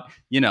about.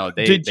 You know,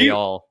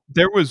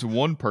 there was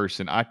one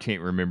person, I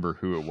can't remember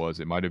who it was.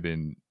 It might have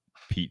been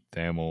Pete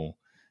Thamel.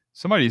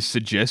 Somebody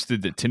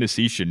suggested that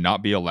Tennessee should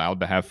not be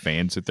allowed to have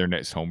fans at their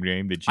next home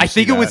game. Did you I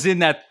think see it was in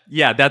that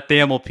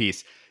Thamel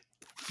piece.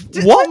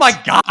 What? Oh my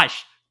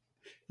gosh.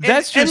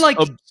 That's just like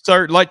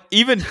absurd. Like,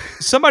 even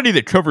somebody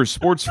that covers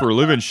sports for a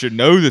living should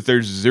know that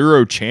there's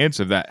zero chance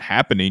of that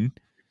happening.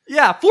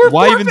 Yeah,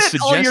 why even forfeit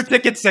suggest all your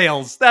ticket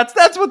sales. That's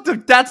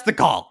the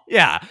call.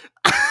 Yeah.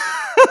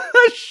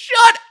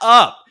 Shut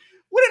up.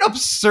 What an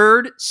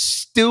absurd,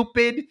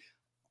 stupid,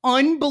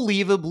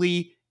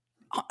 unbelievably,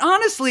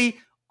 honestly,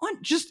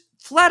 just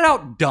flat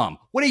out dumb.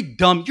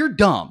 You're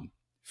dumb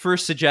for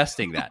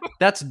suggesting that.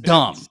 That's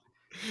dumb.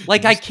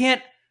 Like, I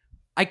can't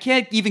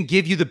even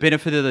give you the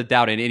benefit of the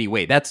doubt in any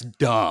way. That's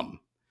dumb.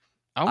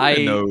 I want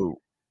to know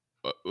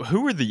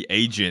who are the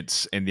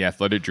agents and the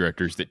athletic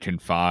directors that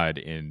confide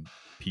in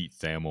Pete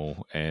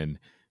Thamel, and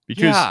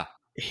because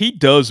he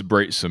does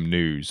break some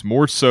news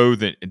more so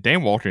than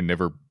Dan Walton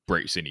never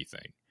breaks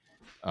anything.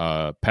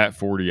 Pat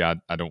Forty, I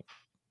don't.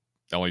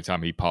 The only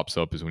time he pops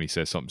up is when he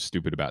says something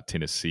stupid about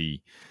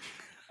Tennessee.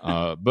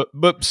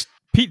 But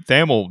Pete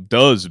Thamel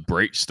does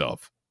break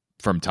stuff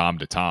from time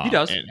to time. He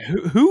does. And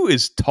who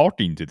is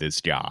talking to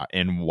this guy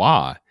and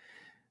why?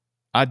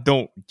 I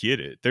don't get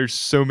it. There's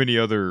so many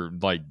other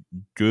like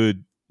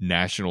good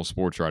national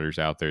sports writers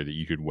out there that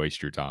you could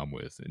waste your time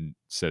with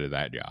instead of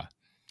that guy.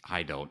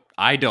 I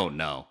don't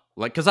know.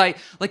 Like, cause I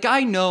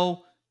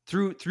know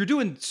through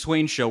doing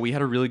Swain's show, we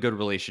had a really good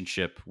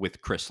relationship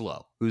with Chris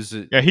Lowe, who's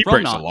he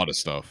breaks a lot of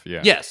stuff.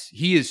 Yeah. Yes.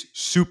 He is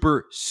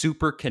super,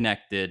 super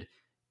connected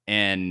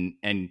and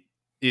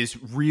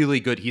is really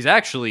good.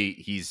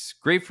 He's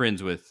great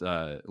friends with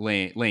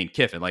Lane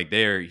Kiffin. Like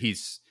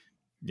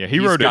he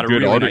wrote a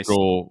good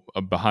article,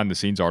 a behind the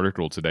scenes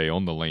article today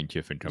on the Lane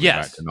Kiffin coming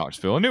back to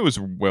Knoxville, and it was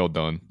well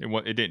done.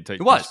 It didn't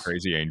take these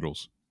crazy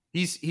angles.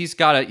 He's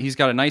got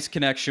a nice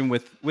connection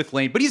with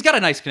Lane, but he's got a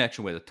nice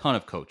connection with a ton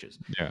of coaches.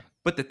 Yeah.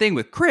 But the thing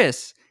with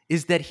Chris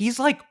is that he's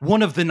like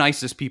one of the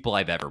nicest people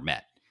I've ever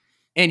met,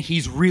 and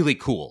he's really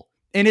cool.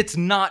 And it's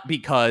not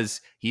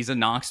because he's a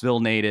Knoxville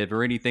native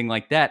or anything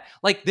like that.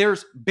 Like,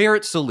 there's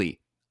Barrett Sallee.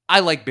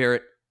 I like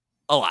Barrett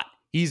a lot.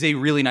 He's a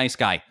really nice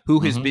guy who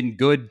has been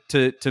good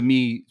to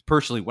me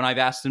personally. When I've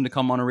asked him to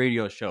come on a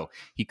radio show,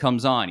 he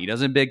comes on. He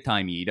doesn't big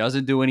time me. He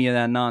doesn't do any of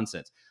that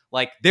nonsense.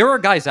 Like, there are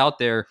guys out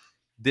there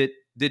that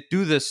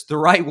do this the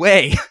right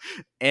way,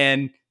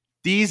 and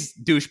these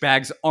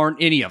douchebags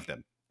aren't any of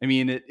them. I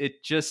mean,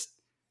 it just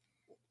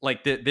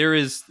like there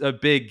is a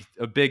big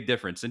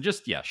difference. And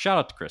just shout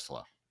out to Chris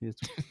Lowe. He's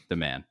the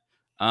man.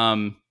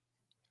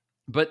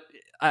 But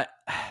I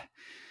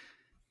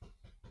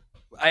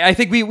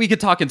think we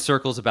could talk in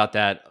circles about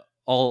that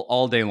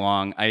all day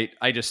long. I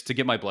just, to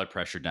get my blood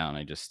pressure down,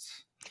 I just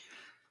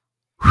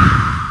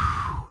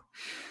got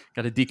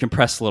to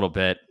decompress a little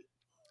bit.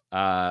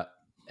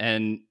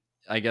 And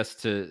I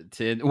guess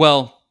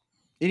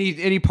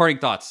any parting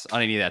thoughts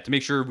on any of that to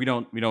make sure we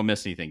don't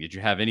miss anything? Did you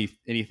have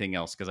anything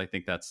else? Because I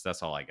think that's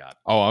all I got.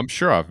 Oh, I'm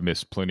sure I've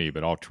missed plenty,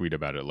 but I'll tweet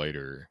about it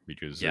later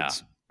because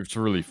it's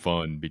really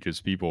fun because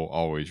people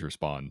always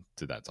respond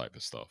to that type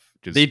of stuff.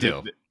 They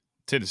do.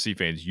 Tennessee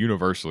fans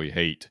universally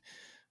hate.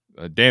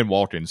 Dan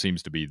Walton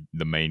seems to be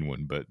the main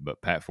one, but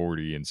Pat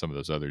Forty and some of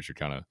those others are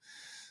kind of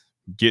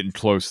getting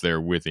close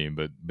there with him.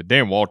 But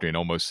Dan Walton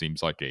almost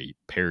seems like a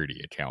parody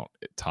account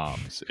at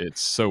times. It's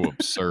so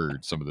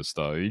absurd, some of the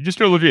stuff. You just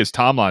go look at his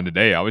timeline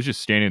today. I was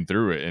just scanning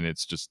through it, and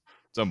it's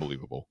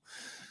unbelievable.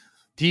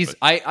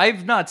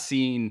 I've not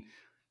seen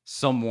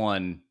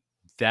someone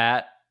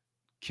that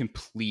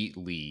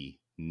completely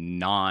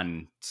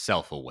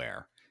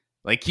non-self-aware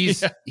Like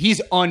he's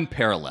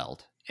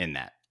unparalleled in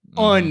that.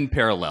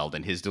 Unparalleled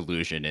in his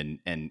delusion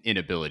and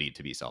inability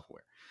to be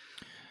self-aware.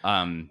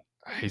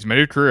 He's made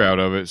a career out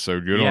of it,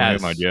 so good on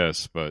him, I Yes.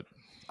 guess. But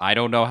I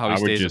don't know how he I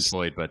would stays just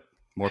employed, but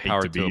more hate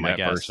power to to be him, I that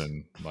guess.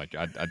 person. Like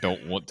I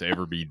don't want to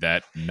ever be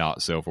that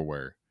not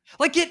self-aware.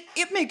 Like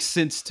it makes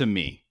sense to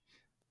me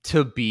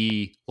to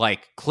be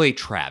like Clay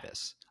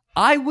Travis.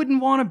 I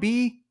wouldn't want to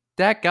be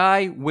that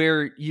guy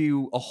where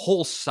a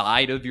whole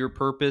side of your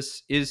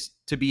purpose is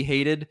to be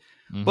hated,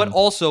 but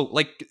also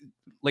like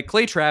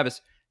Clay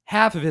Travis,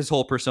 half of his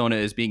whole persona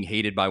is being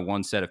hated by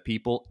one set of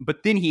people,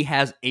 but then he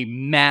has a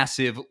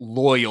massive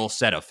loyal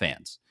set of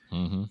fans.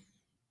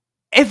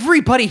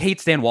 Everybody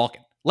hates Dan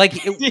Walken. Like,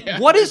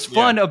 what is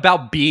fun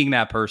about being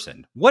that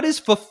person? What is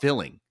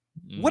fulfilling?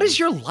 What is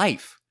your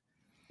life?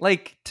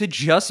 Like, to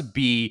just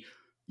be,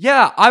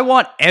 I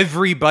want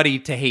everybody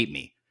to hate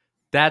me.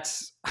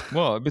 That's...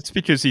 Well, it's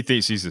because he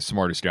thinks he's the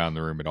smartest guy in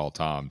the room at all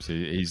times.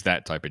 He's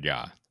that type of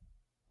guy.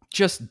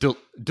 Just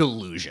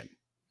delusion.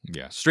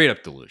 Yeah. Straight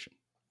up delusion.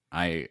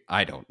 I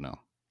don't know.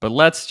 But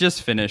let's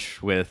just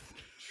finish with...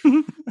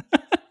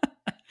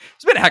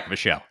 It's been a heck of a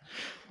show.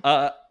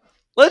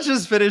 Let's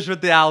just finish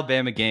with the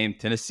Alabama game.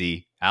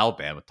 Tennessee,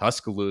 Alabama,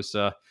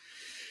 Tuscaloosa.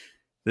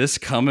 This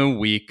coming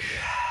week.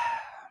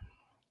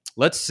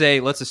 Let's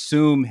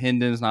assume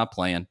Hendon's not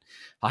playing.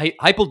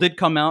 Heupel did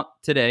come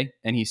out today,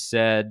 and he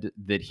said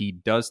that he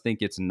does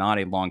think it's not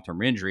a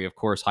long-term injury. Of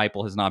course,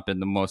 Heupel has not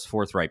been the most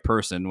forthright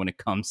person when it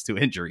comes to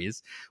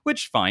injuries,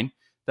 which, fine.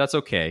 That's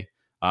okay.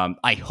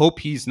 I hope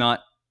he's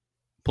not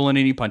pulling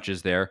any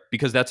punches there,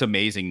 because that's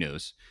amazing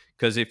news.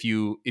 Because if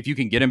you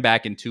can get him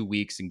back in 2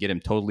 weeks and get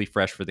him totally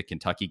fresh for the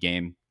Kentucky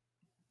game,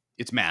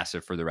 it's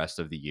massive for the rest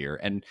of the year.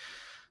 And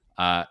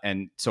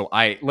so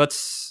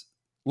let's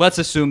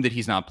assume that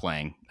he's not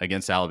playing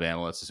against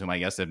Alabama. Let's assume, I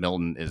guess, that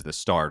Milton is the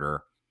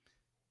starter.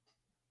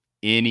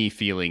 Any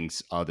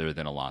feelings other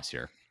than a loss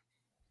here?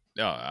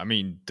 I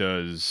mean,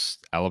 does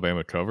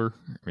Alabama cover?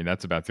 I mean,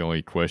 that's about the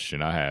only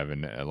question I have.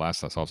 And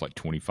last I saw, it's like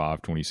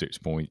 25, 26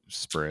 point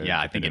spread. Yeah,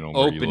 I think it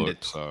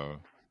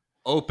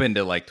opened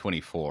to like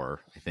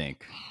 24, I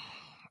think.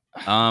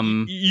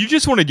 You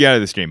just want to get out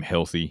of this game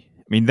healthy.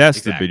 I mean,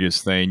 that's the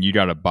biggest thing. You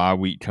got a bye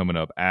week coming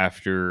up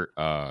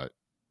after.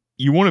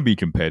 You want to be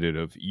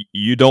competitive.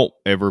 You don't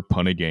ever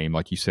punt a game.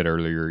 Like you said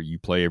earlier, you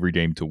play every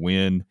game to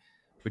win.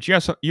 But you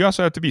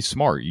also have to be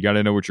smart. You got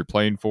to know what you're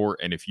playing for.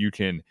 And if you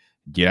can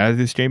get out of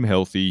this game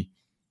healthy,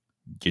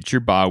 get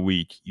your bye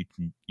week,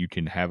 you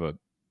can have a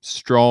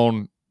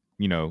strong,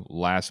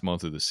 last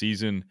month of the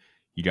season.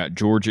 You got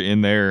Georgia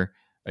in there,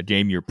 a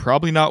game you're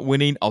probably not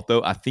winning.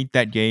 Although I think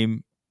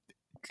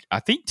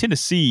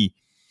Tennessee,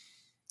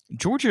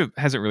 Georgia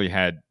hasn't really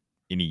had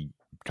any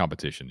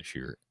competition this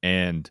year.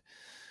 And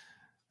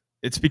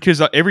it's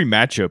because every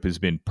matchup has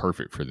been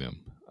perfect for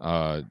them.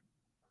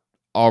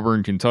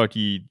 Auburn,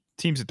 Kentucky,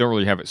 teams that don't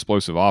really have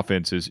explosive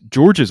offenses.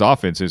 Georgia's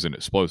offense isn't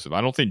explosive.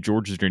 I don't think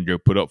Georgia's going to go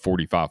put up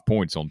 45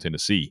 points on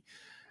Tennessee.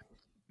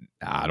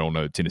 I don't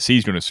know.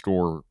 Tennessee's going to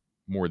score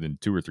more than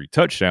 2 or 3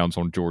 touchdowns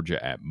on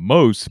Georgia at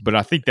most, but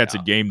I think that's a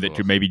game that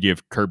could maybe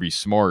give Kirby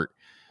Smart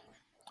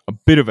a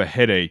bit of a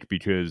headache,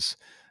 because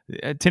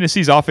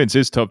Tennessee's offense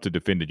is tough to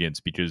defend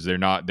against, because they're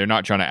not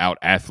trying to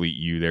out-athlete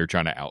you. They're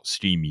trying to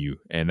out-scheme you,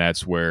 and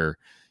that's where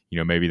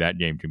maybe that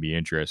game can be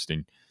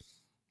interesting.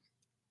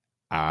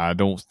 I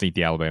don't think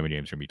the Alabama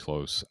game is going to be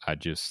close.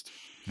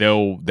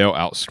 They'll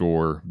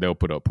outscore. They'll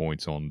put up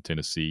points on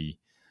Tennessee.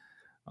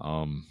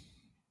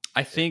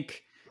 I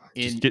think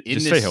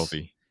stay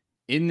healthy.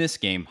 In this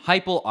game,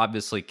 Heupel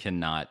obviously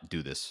cannot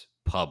do this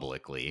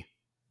publicly,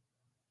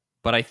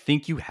 but I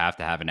think you have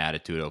to have an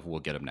attitude of,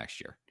 we'll get them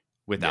next year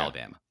with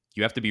Alabama.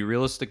 You have to be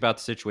realistic about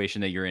the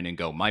situation that you're in and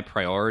go, my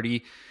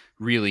priority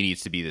really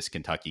needs to be this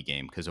Kentucky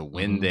game, because a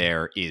win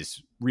there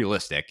is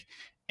realistic,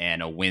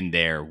 and a win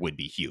there would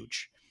be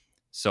huge.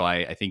 So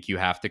I think you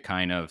have to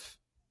kind of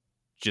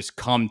just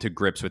come to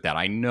grips with that.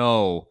 I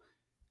know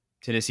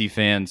Tennessee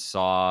fans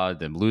saw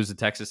them lose to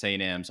Texas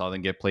A&M, saw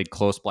them get played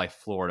close by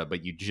Florida,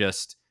 but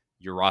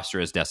your roster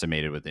is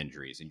decimated with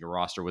injuries, and your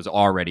roster was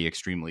already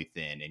extremely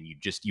thin, and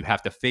you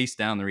have to face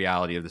down the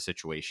reality of the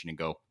situation and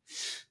go,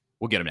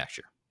 we'll get them next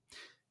year.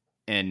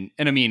 And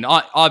I mean,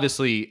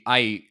 obviously,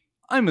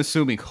 I'm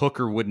assuming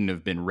Hooker wouldn't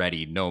have been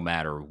ready no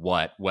matter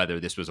what,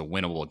 whether this was a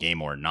winnable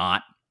game or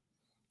not.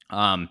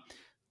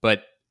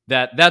 But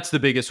that's the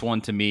biggest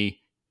one to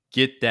me.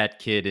 Get that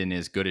kid in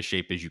as good a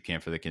shape as you can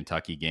for the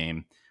Kentucky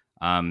game.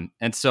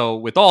 And so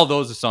with all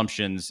those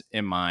assumptions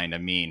in mind, I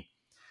mean,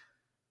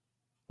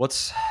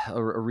 what's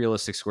a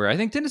realistic score? I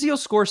think Tennessee will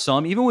score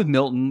some, even with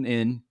Milton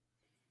in,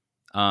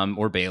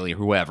 or Bailey,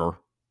 whoever.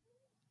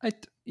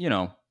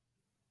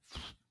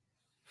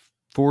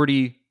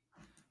 40,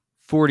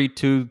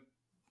 42,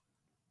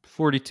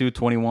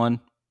 21,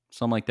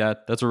 something like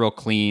that. That's a real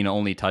clean,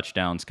 only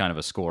touchdowns kind of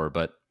a score,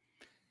 but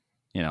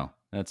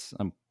that's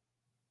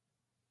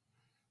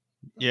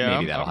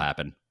maybe that'll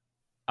happen.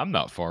 I'm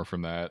not far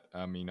from that.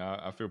 I mean,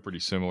 I feel pretty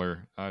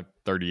similar.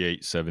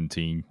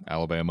 38-17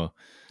 Alabama.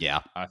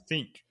 Yeah. I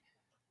think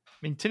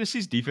mean,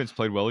 Tennessee's defense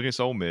played well against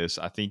Ole Miss.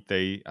 I think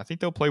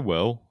they'll play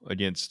well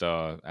against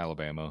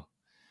Alabama.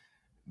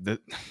 The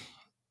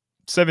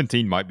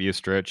 17 might be a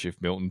stretch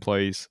if Milton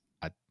plays.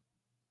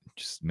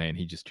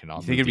 He just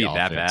cannot. You think it'd be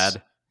that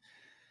bad?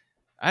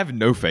 I have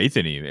no faith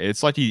in him.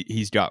 It's like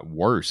he's got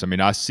worse. I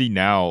mean, I see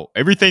now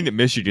everything that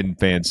Michigan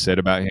fans said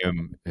about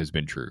him has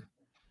been true.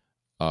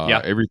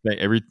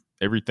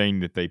 Everything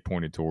that they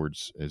pointed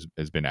towards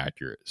has been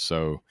accurate.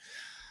 So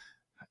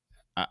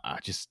I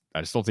just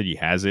don't think he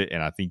has it.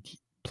 And I think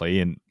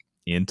playing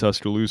in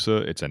Tuscaloosa,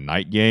 it's a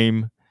night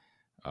game.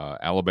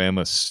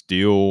 Alabama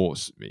still,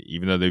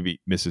 even though they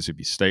beat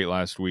Mississippi State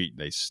last week,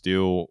 they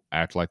still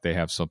act like they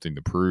have something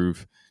to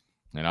prove.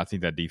 And I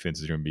think that defense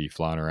is going to be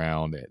flying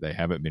around. They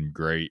haven't been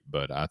great,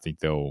 but I think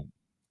they'll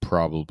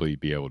probably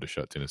be able to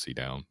shut Tennessee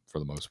down for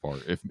the most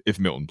part if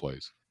Milton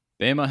plays.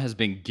 Bama has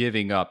been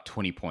giving up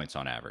 20 points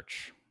on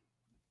average.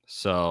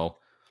 So,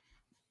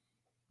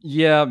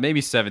 yeah, maybe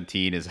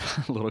 17 is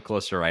a little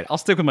closer, right? I'll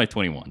stick with my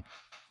 21.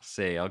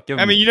 I'll give them,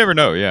 I mean, you never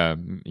know. Yeah.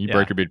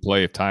 Break a big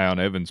play if Tyon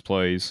Evans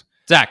plays.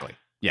 Exactly.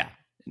 Yeah.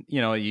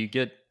 You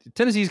get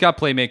Tennessee's got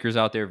playmakers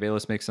out there.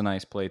 Velus makes a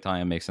nice play.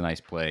 Tyon makes a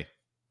nice play.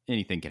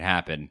 Anything can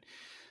happen.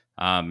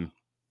 But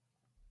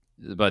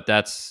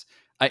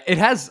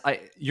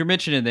you're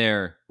mentioning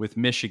there with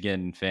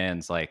Michigan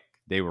fans, like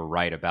they were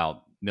right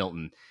about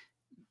Milton.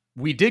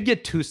 We did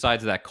get two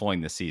sides of that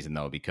coin this season,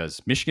 though, because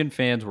Michigan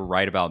fans were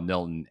right about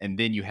Milton, and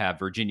then you have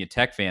Virginia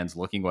Tech fans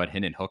looking what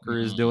Hendon Hooker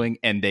is doing,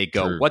 and they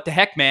go, "What the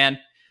heck, man?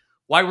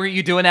 Why weren't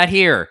you doing that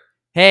here?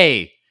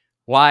 Hey,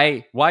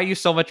 why are you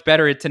so much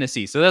better at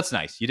Tennessee?" So that's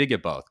nice. You did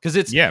get both because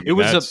it's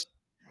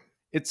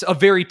a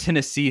very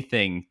Tennessee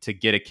thing to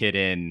get a kid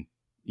in,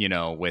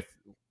 with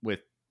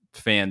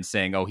fans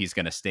saying, "Oh, he's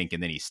going to stink,"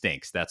 and then he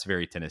stinks. That's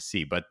very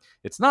Tennessee, but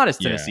it's not as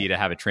Tennessee to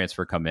have a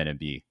transfer come in and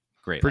be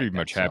great. Pretty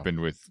much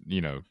happened with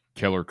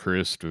Keller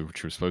Christ,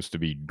 which was supposed to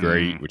be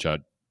great, which I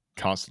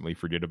constantly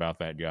forget about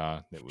that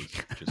guy. That was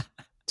just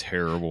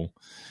terrible.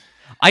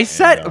 I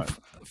said a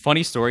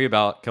funny story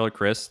about Keller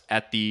Christ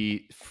at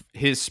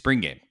his spring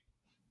game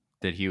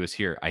that he was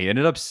here. I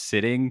ended up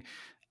sitting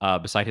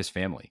beside his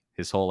family,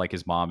 his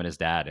mom and his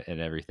dad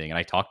and everything. And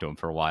I talked to him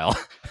for a while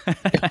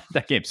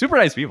that game. Super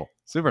nice people.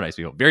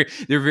 They're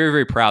very,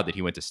 very proud that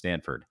he went to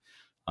Stanford.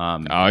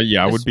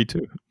 I would be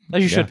too.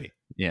 As you should be,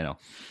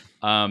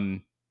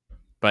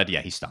 but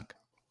yeah, he stunk.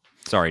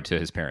 Sorry to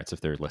his parents if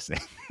they're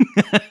listening.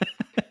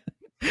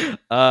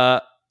 Okay.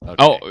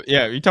 Oh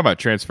yeah. You talk about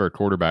transfer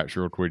quarterbacks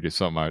real quick. It's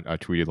something I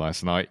tweeted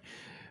last night.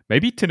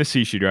 Maybe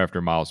Tennessee should go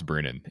after Miles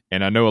Brennan.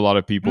 And I know a lot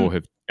of people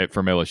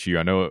from LSU.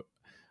 I know a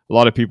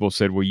lot of people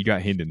said, well, you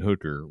got Hendon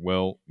Hooker.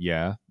 Well,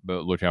 yeah,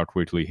 but look how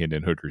quickly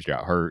Hendon Hooker's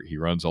got hurt. He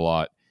runs a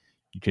lot.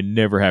 You can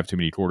never have too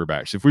many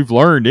quarterbacks. If we've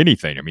learned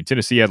anything, I mean,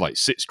 Tennessee had like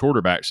 6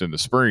 quarterbacks in the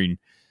spring,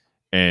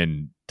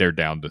 and they're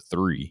down to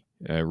 3.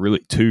 Really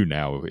 2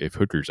 now if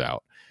Hooker's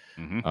out.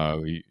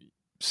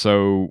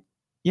 So,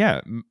 yeah,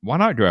 why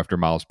not go after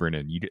Miles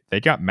Brennan? They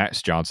got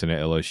Max Johnson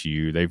at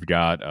LSU. They've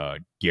got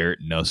Garrett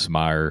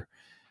Nussmeier.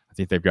 I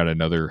think they've got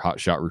another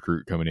hotshot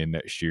recruit coming in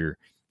next year.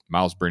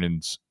 Miles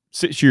Brennan's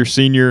 6-year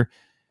senior.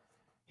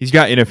 He's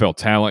got NFL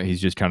talent.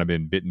 He's just kind of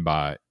been bitten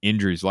by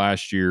injuries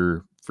last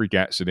year. Freak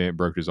accident,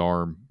 broke his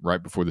arm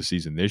right before the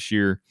season this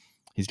year.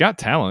 He's got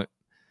talent.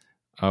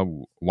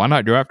 Why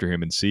not go after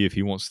him and see if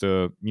he wants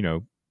to,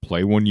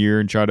 play 1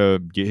 year and try to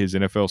get his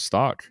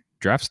NFL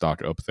draft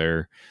stock up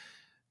there?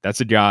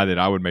 That's a guy that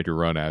I would make a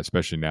run at,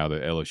 especially now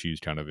that LSU's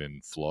kind of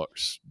in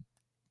flux,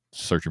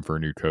 searching for a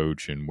new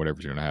coach and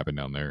whatever's going to happen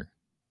down there.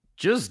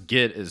 Just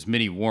get as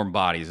many warm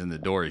bodies in the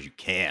door as you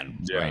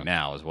can right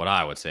now is what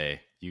I would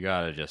say. You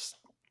got to just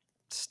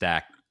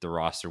stack the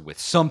roster with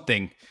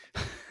something,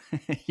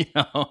 you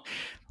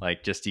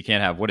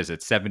can't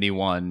have,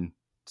 71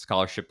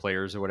 scholarship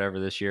players or whatever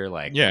this year.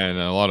 And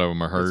a lot of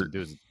them are hurt.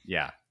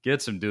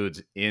 Get some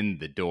dudes in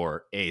the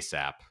door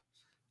ASAP.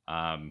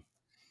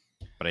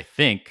 But I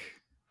think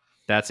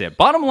that's it.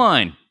 Bottom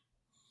line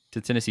to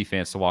Tennessee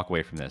fans to walk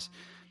away from this.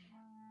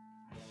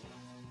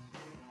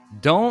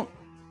 Don't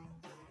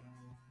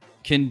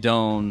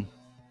condone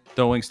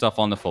throwing stuff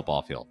on the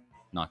football field.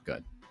 Not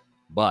good.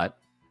 But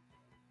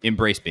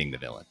embrace being the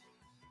villain.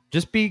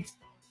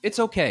 It's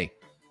okay.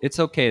 It's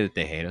okay that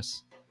they hate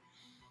us.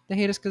 They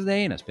hate us because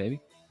they hate us, baby.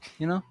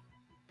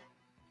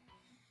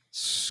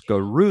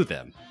 Screw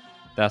them.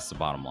 That's the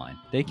bottom line.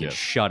 They can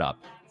shut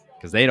up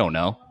because they don't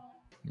know.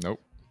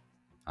 Nope.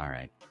 All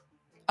right.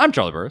 I'm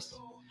Charlie Burris.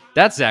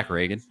 That's Zach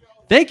Reagan.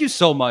 Thank you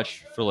so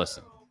much for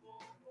listening.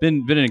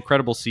 Been an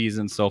incredible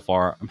season so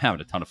far. I'm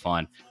having a ton of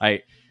fun.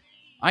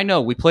 I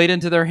know we played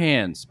into their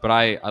hands, but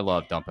I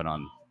love dumping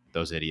on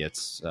those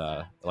idiots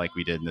like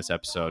we did in this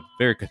episode.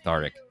 Very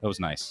cathartic. That was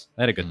nice.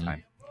 I had a good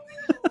time.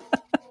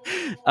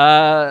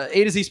 A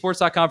to Z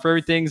Sports.com for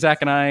everything Zach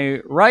and I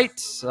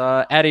write.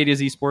 At A to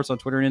Z Sports on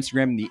Twitter and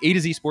Instagram. The A to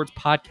Z Sports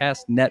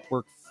Podcast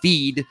Network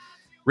feed.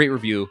 Rate,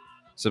 review,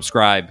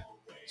 subscribe,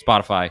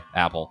 Spotify,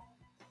 Apple,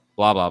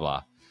 blah, blah,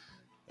 blah.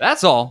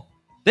 That's all.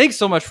 Thanks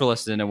so much for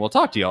listening, and we'll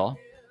talk to y'all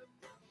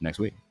next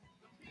week.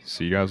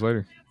 See you guys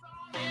later.